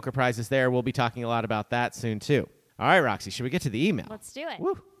of mediocre prizes there. We'll be talking a lot about that soon, too. All right, Roxy, should we get to the email? Let's do it.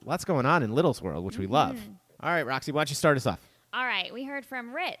 Woo, lots going on in Little's world, which we love. All right, Roxy, why don't you start us off? All right, we heard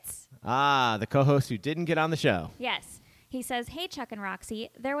from Ritz. The co-host who didn't get on the show. Yes. He says, hey, Chuck and Roxy,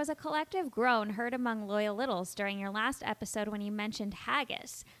 there was a collective groan heard among Loyal Littles during your last episode when you mentioned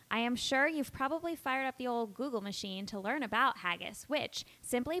haggis. I am sure you've probably fired up the old Google machine to learn about haggis, which,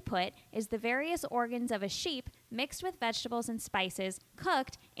 simply put, is the various organs of a sheep mixed with vegetables and spices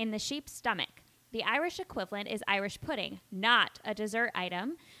cooked in the sheep's stomach. The Irish equivalent is Irish pudding, not a dessert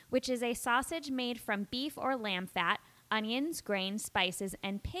item, which is a sausage made from beef or lamb fat, onions, grains, spices,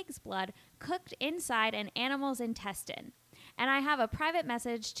 and pig's blood cooked inside an animal's intestine. And I have a private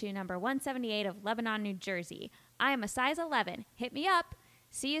message to number 178 of Lebanon, New Jersey. I am a size 11. Hit me up.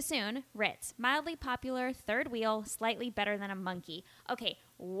 See you soon. Ritz. Mildly popular, third wheel, slightly better than a monkey. Okay,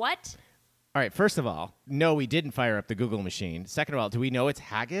 what? All right, first of all, no, we didn't fire up the Google machine. Second of all, do we know it's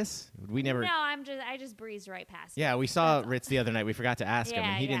haggis? We never. No, I just breezed right past it. Yeah, we saw Ritz the other night. We forgot to ask him,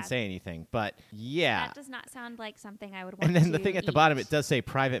 and he Yeah. didn't say anything. But yeah. That does not sound like something I would want And then to the thing at the eat. bottom, it does say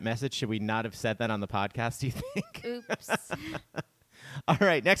private message. Should we not have said that on the podcast, do you think? Oops. All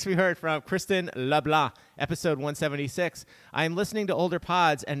right, next we heard from Kristen LeBlanc, episode 176. I am listening to older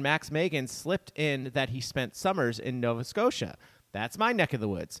pods, and Max Megan slipped in that he spent summers in Nova Scotia. That's my neck of the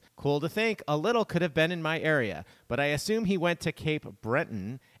woods. Cool to think a little could have been in my area, but I assume he went to Cape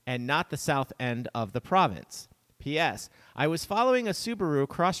Breton and not the south end of the province. P.S. I was following a Subaru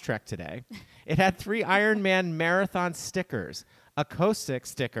Crosstrek today. It had 3 Ironman Marathon stickers, a Cossack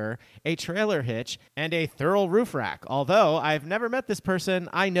sticker, a trailer hitch, and a thorough roof rack. Although I've never met this person,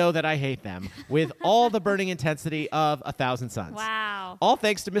 I know that I hate them with all the burning intensity of 1,000 suns. Wow. All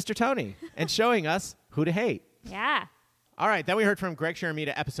thanks to Mr. Tony and showing us who to hate. Yeah. All right, then we heard from Greg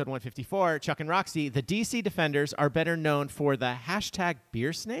Sharamita, episode 154. Chuck and Roxy, the DC Defenders are better known for the hashtag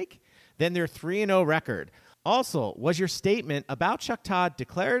beer snake than their 3-0 record. Also, was your statement about Chuck Todd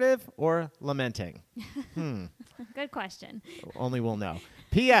declarative or lamenting? Good question. Only we'll know.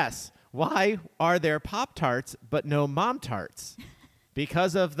 P.S. Why are there Pop-Tarts but no Mom-Tarts?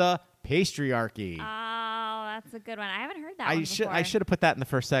 Because of the patriarchy. Oh, that's a good one. I haven't heard that one before. I should have put that in the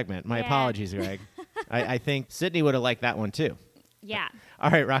first segment. My apologies, Greg. I think Sydney would have liked that one, too. Yeah. All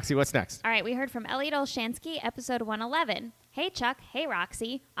right, Roxy, what's next? All right, we heard from Elliot Olshansky, episode 111. Hey, Chuck. Hey,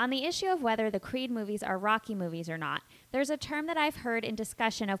 Roxy. On the issue of whether the Creed movies are Rocky movies or not, there's a term that I've heard in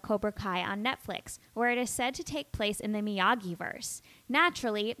discussion of Cobra Kai on Netflix, where it is said to take place in the Miyagi-verse.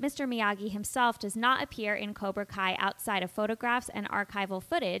 Naturally, Mr. Miyagi himself does not appear in Cobra Kai outside of photographs and archival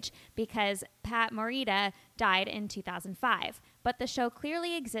footage because Pat Morita died in 2005. But the show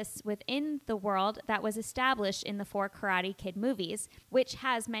clearly exists within the world that was established in the 4 Karate Kid movies, which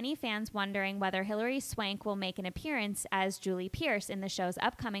has many fans wondering whether Hilary Swank will make an appearance as Julie Pierce in the show's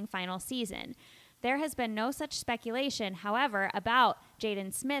upcoming final season. There has been no such speculation, however, about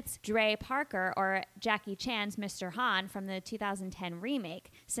Jaden Smith's Dre Parker or Jackie Chan's Mr. Han from the 2010 remake,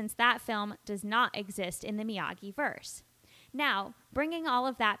 since that film does not exist in the Miyagi-verse. Now, bringing all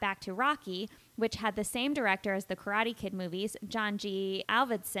of that back to Rocky, which had the same director as the Karate Kid movies, John G.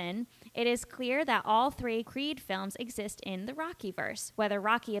 Avildsen, it is clear that all 3 Creed films exist in the Rockyverse, whether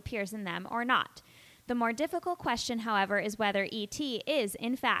Rocky appears in them or not. The more difficult question, however, is whether E.T. is,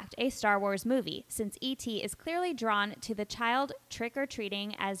 in fact, a Star Wars movie, since E.T. is clearly drawn to the child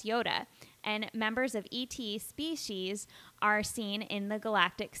trick-or-treating as Yoda, and members of E.T. species are seen in the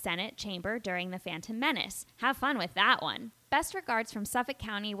Galactic Senate chamber during The Phantom Menace. Have fun with that one. Best regards from Suffolk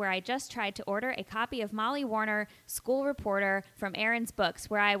County, where I just tried to order a copy of Molly Warner, School Reporter from Aaron's Books,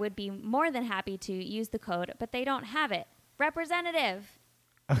 where I would be more than happy to use the code, but they don't have it. Representative.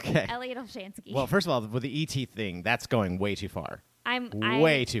 Okay. Elliot Olshansky. Well, first of all, with the ET thing, that's going way too far.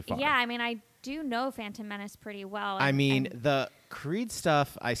 Way too far. Yeah, I mean, I do know Phantom Menace pretty well. I mean, the Creed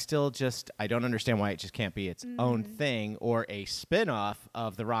stuff, I don't understand why it just can't be its own thing or a spin-off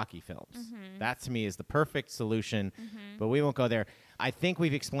of the Rocky films. That, to me, is the perfect solution, but we won't go there. I think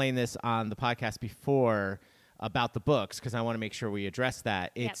we've explained this on the podcast before about the books, because I want to make sure we address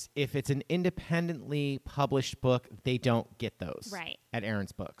that. If it's an independently published book, they don't get those at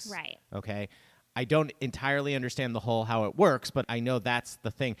Aaron's Books. Right. Okay? I don't entirely understand the whole how it works, but I know that's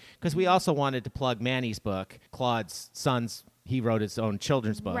the thing. Because we also wanted to plug Manny's book, Claude's son's. He wrote his own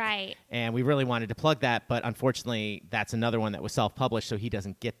children's book. Right. And we really wanted to plug that, but unfortunately, that's another one that was self-published, so he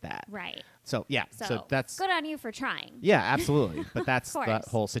doesn't get that. Right. So, yeah. So that's... good on you for trying. Yeah, absolutely. But that's the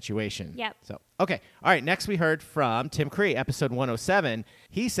whole situation. Yep. So, okay. All right. Next, we heard from Tim Cree, episode 107.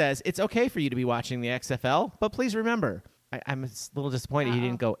 He says, it's okay for you to be watching the XFL, but please remember... I'm a little disappointed he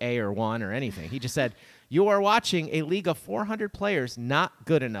didn't go A or 1 or anything. He just said, you are watching a league of 400 players not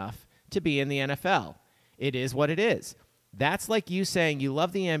good enough to be in the NFL. It is what it is. That's like you saying you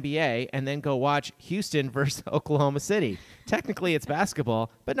love the NBA and then go watch Houston versus Oklahoma City. Technically, it's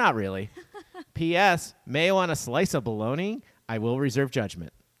basketball, but not really. P.S. Mayo on a slice of bologna? I will reserve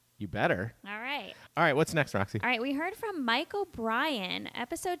judgment. You better. All right. All right, what's next, Roxy? All right, we heard from Mike O'Brien,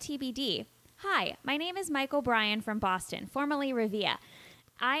 episode TBD. Hi, my name is Mike O'Brien from Boston, formerly Revere.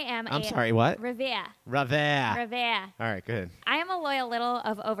 I'm sorry, what? Revere. Revere. All right, good. I am a loyal little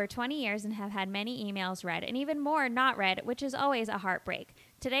of over 20 years and have had many emails read and even more not read, which is always a heartbreak.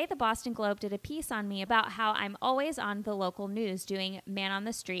 Today, the Boston Globe did a piece on me about how I'm always on the local news doing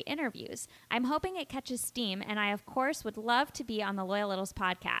man-on-the-street interviews. I'm hoping it catches steam, and I, of course, would love to be on the Loyal Littles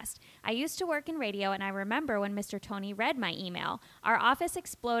podcast. I used to work in radio, and I remember when Mr. Tony read my email. Our office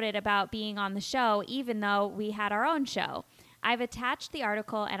exploded about being on the show, even though we had our own show. I've attached the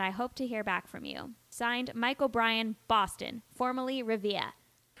article, and I hope to hear back from you. Signed, Mike O'Brien, Boston, formerly Revere.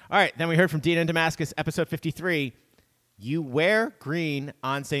 All right, then we heard from Dina in Damascus, episode 53. You wear green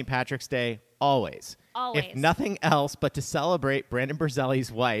on St. Patrick's Day always. Always. If nothing else but to celebrate Brandon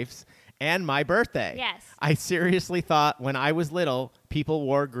Berzelli's wife's and my birthday. Yes. I seriously thought when I was little, people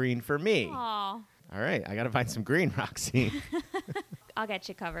wore green for me. Aww. All right, I got to find some green, Roxy. I'll get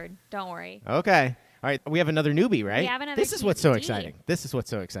you covered. Don't worry. Okay. All right, we have another newbie, right? We have another This is what's so TBD. exciting. This is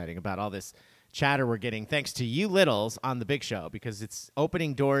what's so exciting about all this chatter we're getting thanks to you littles on the big show, because it's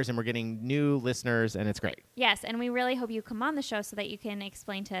opening doors and we're getting new listeners and it's great. Yes, and we really hope you come on the show so that you can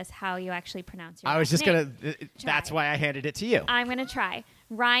explain to us how you actually pronounce your I was just name. going to, that's why I handed it to you. I'm going to try.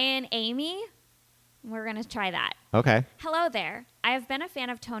 Ryan Amy, we're going to try that. Okay. Hello there. I have been a fan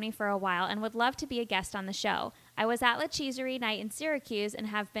of Tony for a while and would love to be a guest on the show. I was at La Cheeserie night in Syracuse and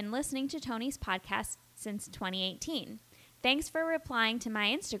have been listening to Tony's podcast since 2018. Thanks for replying to my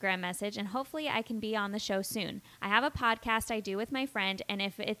Instagram message, and hopefully I can be on the show soon. I have a podcast I do with my friend, and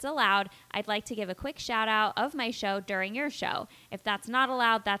if it's allowed, I'd like to give a quick shout out of my show during your show. If that's not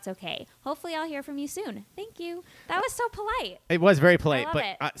allowed, that's okay. Hopefully I'll hear from you soon. Thank you. That was so polite. It was very polite, I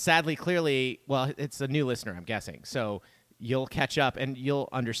love but sadly, clearly, well, it's a new listener, I'm guessing. So you'll catch up and you'll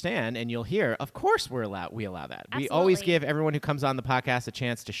understand and you'll hear, of course we allow that. Absolutely. We always give everyone who comes on the podcast a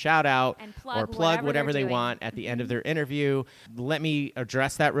chance to shout out And or plug whatever they doing. want at the end of their interview. Let me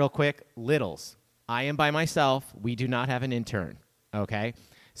address that real quick. Littles, I am by myself. We do not have an intern, okay?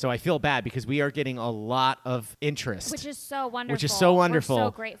 So I feel bad because we are getting a lot of interest. Which is so wonderful. We're so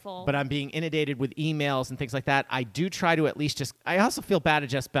grateful. But I'm being inundated with emails and things like that. I do try to at least I also feel bad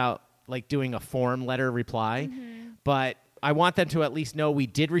just about like doing a form letter reply, but I want them to at least know we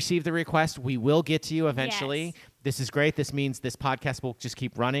did receive the request. We will get to you eventually. Yes. This is great. This means this podcast will just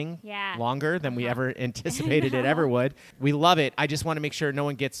keep running longer than we ever Uh-huh. anticipated it ever would. We love it. I just want to make sure no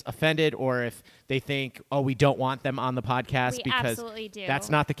one gets offended or if they think, oh, we don't want them on the podcast, We because absolutely do.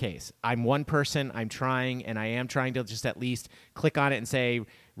 that's not the case. I'm one person. I'm trying, and I am trying to just at least click on it and say,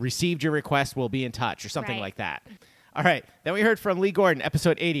 received your request, we'll be in touch or something Right. like that. All right. Then we heard from Lee Gordon,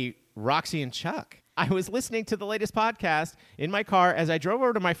 episode 80, Roxy and Chuck. I was listening to the latest podcast in my car as I drove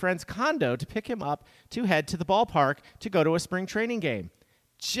over to my friend's condo to pick him up to head to the ballpark to go to a spring training game.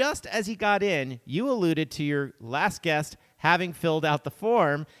 Just as he got in, you alluded to your last guest having filled out the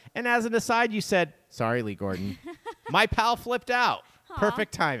form, and as an aside, you said, "Sorry, Lee Gordon." My pal flipped out. Aw.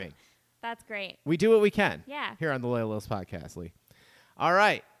 Perfect timing. That's great. We do what we can. Yeah. Here on the Loyal Littles podcast, Lee. All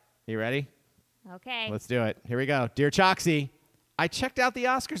right. You ready? Okay. Let's do it. Here we go. Dear Choxy, I checked out the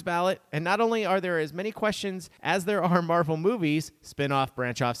Oscars ballot, and not only are there as many questions as there are Marvel movies, spin-off,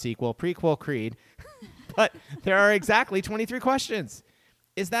 branch-off, sequel, prequel, Creed, but there are exactly 23 questions.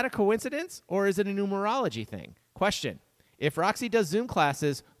 Is that a coincidence, or is it a numerology thing? Question. If Roxy does Zoom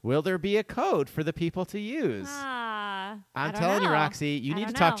classes, will there be a code for the people to use? I'm telling you, Roxy, you need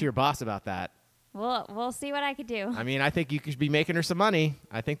to talk to your boss about that. We'll see what I could do. I mean, I think you could be making her some money.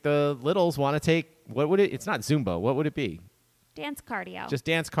 I think the Littles want to take, what would it, it's not Zumba. What would it be? Dance cardio. Just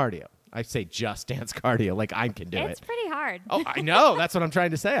dance cardio. I say just dance cardio, like I can do it. It's pretty hard. Oh, I know. That's what I'm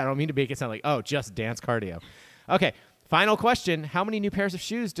trying to say. I don't mean to make it sound like, oh, just dance cardio. Okay, final question. How many new pairs of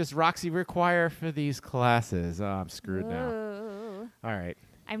shoes does Roxy require for these classes? Oh, I'm screwed now. All right.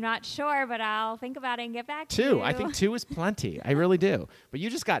 I'm not sure, but I'll think about it and get back to you. 2. I think 2 is plenty. I really do. But you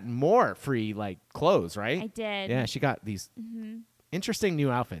just got more free, like, clothes, right? I did. Yeah, she got these interesting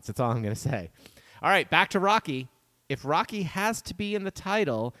new outfits. That's all I'm going to say. All right, back to Rocky. If Rocky has to be in the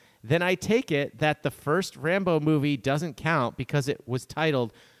title, then I take it that the first Rambo movie doesn't count because it was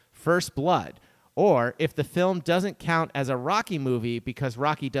titled First Blood. Or if the film doesn't count as a Rocky movie because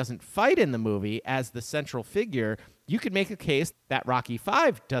Rocky doesn't fight in the movie as the central figure, you could make a case that Rocky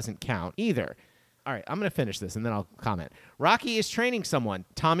V doesn't count either. All right, I'm going to finish this and then I'll comment. Rocky is training someone,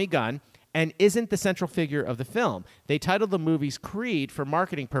 Tommy Gunn, and isn't the central figure of the film. They titled the movies Creed for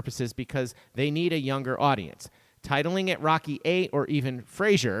marketing purposes because they need a younger audience. Titling it Rocky 8 or even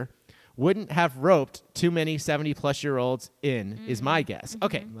Frasier wouldn't have roped too many 70-plus-year-olds in, is my guess.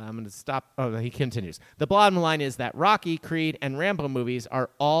 Okay, I'm going to stop. Oh, he continues. The bottom line is that Rocky, Creed, and Rambo movies are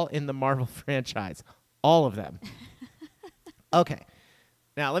all in the Marvel franchise. All of them. Okay.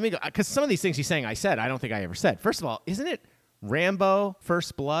 Now, let me go. Because some of these things he's saying I said, I don't think I ever said. First of all, isn't it Rambo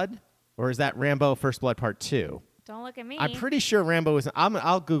First Blood? Or is that Rambo First Blood Part 2? Don't look at me. I'm pretty sure Rambo is.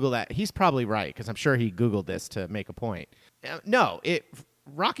 I'll Google that. He's probably right because I'm sure he Googled this to make a point. No,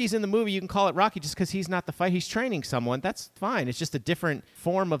 Rocky's in the movie. You can call it Rocky just because he's not the fight. He's training someone. That's fine. It's just a different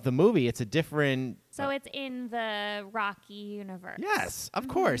form of the movie. It's a different. So it's in the Rocky universe. Yes, of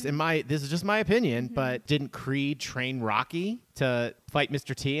course. This is just my opinion, but didn't Creed train Rocky to fight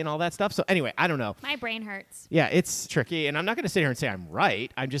Mr. T and all that stuff? So anyway, I don't know. My brain hurts. Yeah, it's tricky, and I'm not going to sit here and say I'm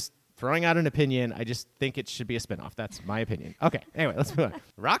right. I'm just throwing out an opinion. I just think it should be a spinoff. That's my opinion. Okay, anyway, let's move on.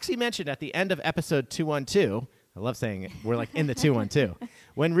 Roxy mentioned at the end of episode 212, I love saying it, we're like in the 212,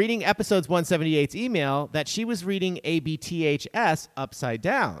 when reading episode's 178's email that she was reading ABTHS upside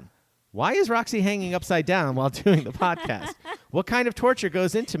down. Why is Roxy hanging upside down while doing the podcast? What kind of torture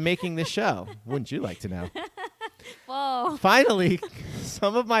goes into making this show? Wouldn't you like to know? Whoa. Finally,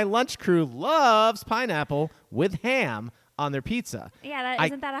 some of my lunch crew loves pineapple with ham on their pizza. Yeah,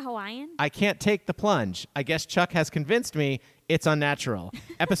 isn't that a Hawaiian? I can't take the plunge. I guess Chuck has convinced me it's unnatural.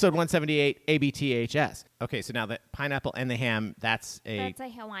 Episode 178, ABTHS. Okay, so now the pineapple and the ham, that's a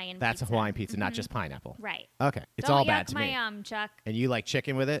Hawaiian That's pizza. a Hawaiian pizza, not just pineapple. Right. Okay, it's Don't all yuck bad to my me. Chuck. And you like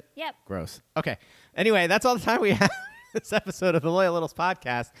chicken with it? Yep. Gross. Okay. Anyway, that's all the time we have this episode of the Loyal Littles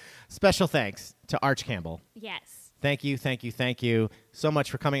podcast. Special thanks to Arch Campbell. Yes. Thank you so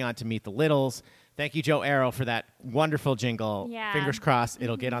much for coming on to Meet the Littles. Thank you, Joe Arrow, for that wonderful jingle. Yeah. Fingers crossed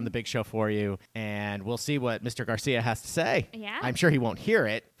it'll get on the big show for you, and we'll see what Mr. Garcia has to say. Yeah. I'm sure he won't hear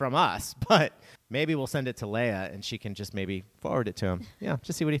it from us, but maybe we'll send it to Leia, and she can just maybe forward it to him. Yeah,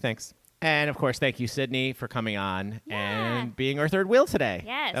 just see what he thinks. And, of course, thank you, Sydney, for coming on and being our third wheel today.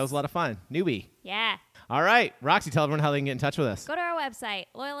 Yes. That was a lot of fun. Newbie. Yeah. All right. Roxy, tell everyone how they can get in touch with us. Go to our website,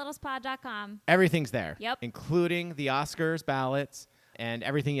 loyallittlespod.com. Everything's there. Yep. Including the Oscars ballots and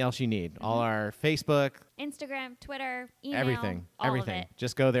everything else you need. All our Facebook, Instagram, Twitter, email, everything. all of it.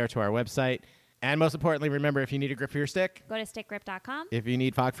 Just go there to our website. And most importantly, remember, if you need a grip for your stick, go to stickgrip.com. If you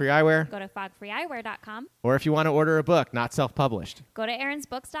need fog-free eyewear, go to fogfreeeyewear.com. Or if you want to order a book, not self-published, go to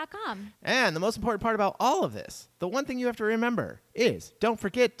aaronsbooks.com. And the most important part about all of this, the one thing you have to remember is don't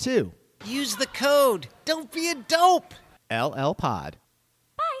forget to use the code. Don't be a dope. LL Pod.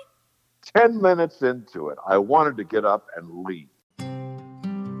 10 minutes into it, I wanted to get up and leave.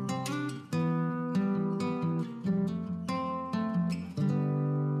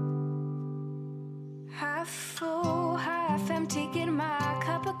 Half full, half empty, get my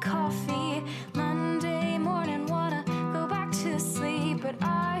cup of coffee. Monday morning, wanna go back to sleep, but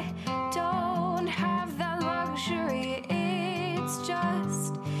I don't have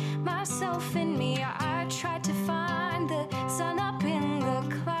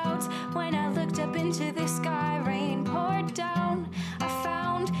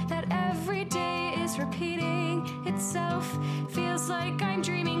repeating itself. Feels like I'm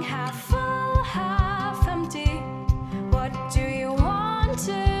dreaming, half full, half empty. What do you want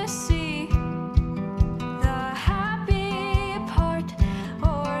to see? The happy part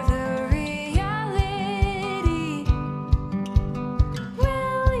or the reality?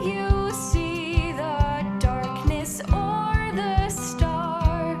 Will you see the darkness or the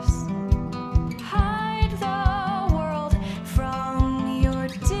stars? Hide the world from your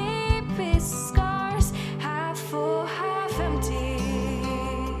deepest scars. Half full, half empty.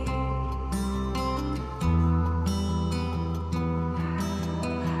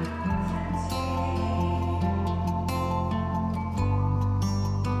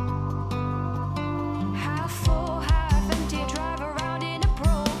 Half full, half empty. Drive around in a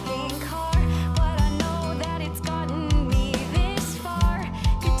broken car, but I know that it's gotten me this far.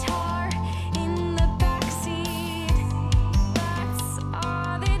 Guitar in the backseat, that's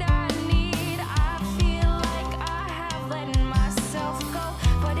all that I need. I feel like I have let myself go,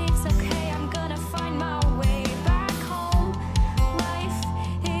 but it's okay. I'm gonna find my way back home. Life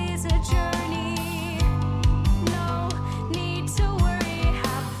is a journey. No need to worry.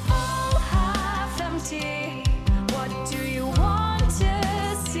 Half full, half empty. What do you want to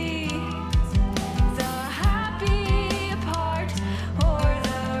see? The happy part or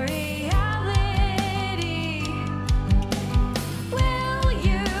the reality? Will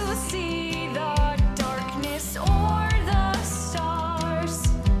you see the darkness or the stars?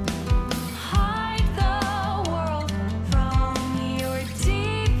 Hide the world from your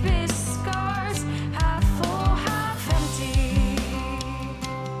deepest scars. Half full, half empty.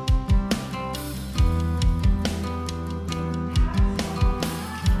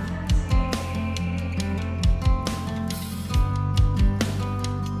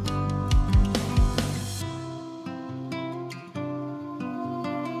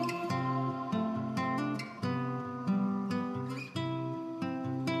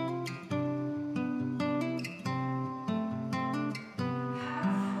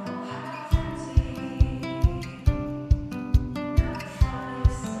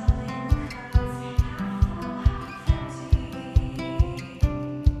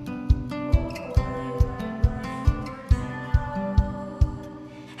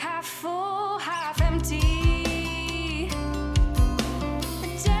 Half full, half empty.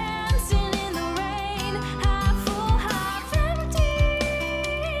 Dancing in the rain. Half full, half empty.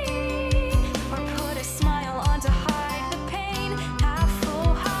 Or put a smile on to hide the pain. Half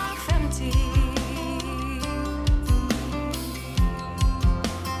full, half empty.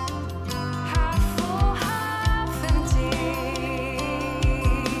 Half full, half empty.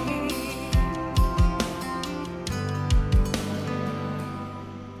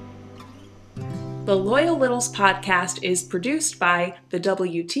 The Loyal Littles podcast is produced by the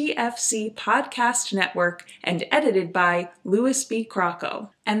WTFC Podcast Network and edited by Louis B. Crocco.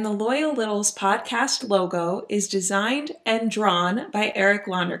 And the Loyal Littles podcast logo is designed and drawn by Eric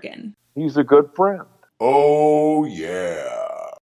Lonergan. He's a good friend. Oh, yeah.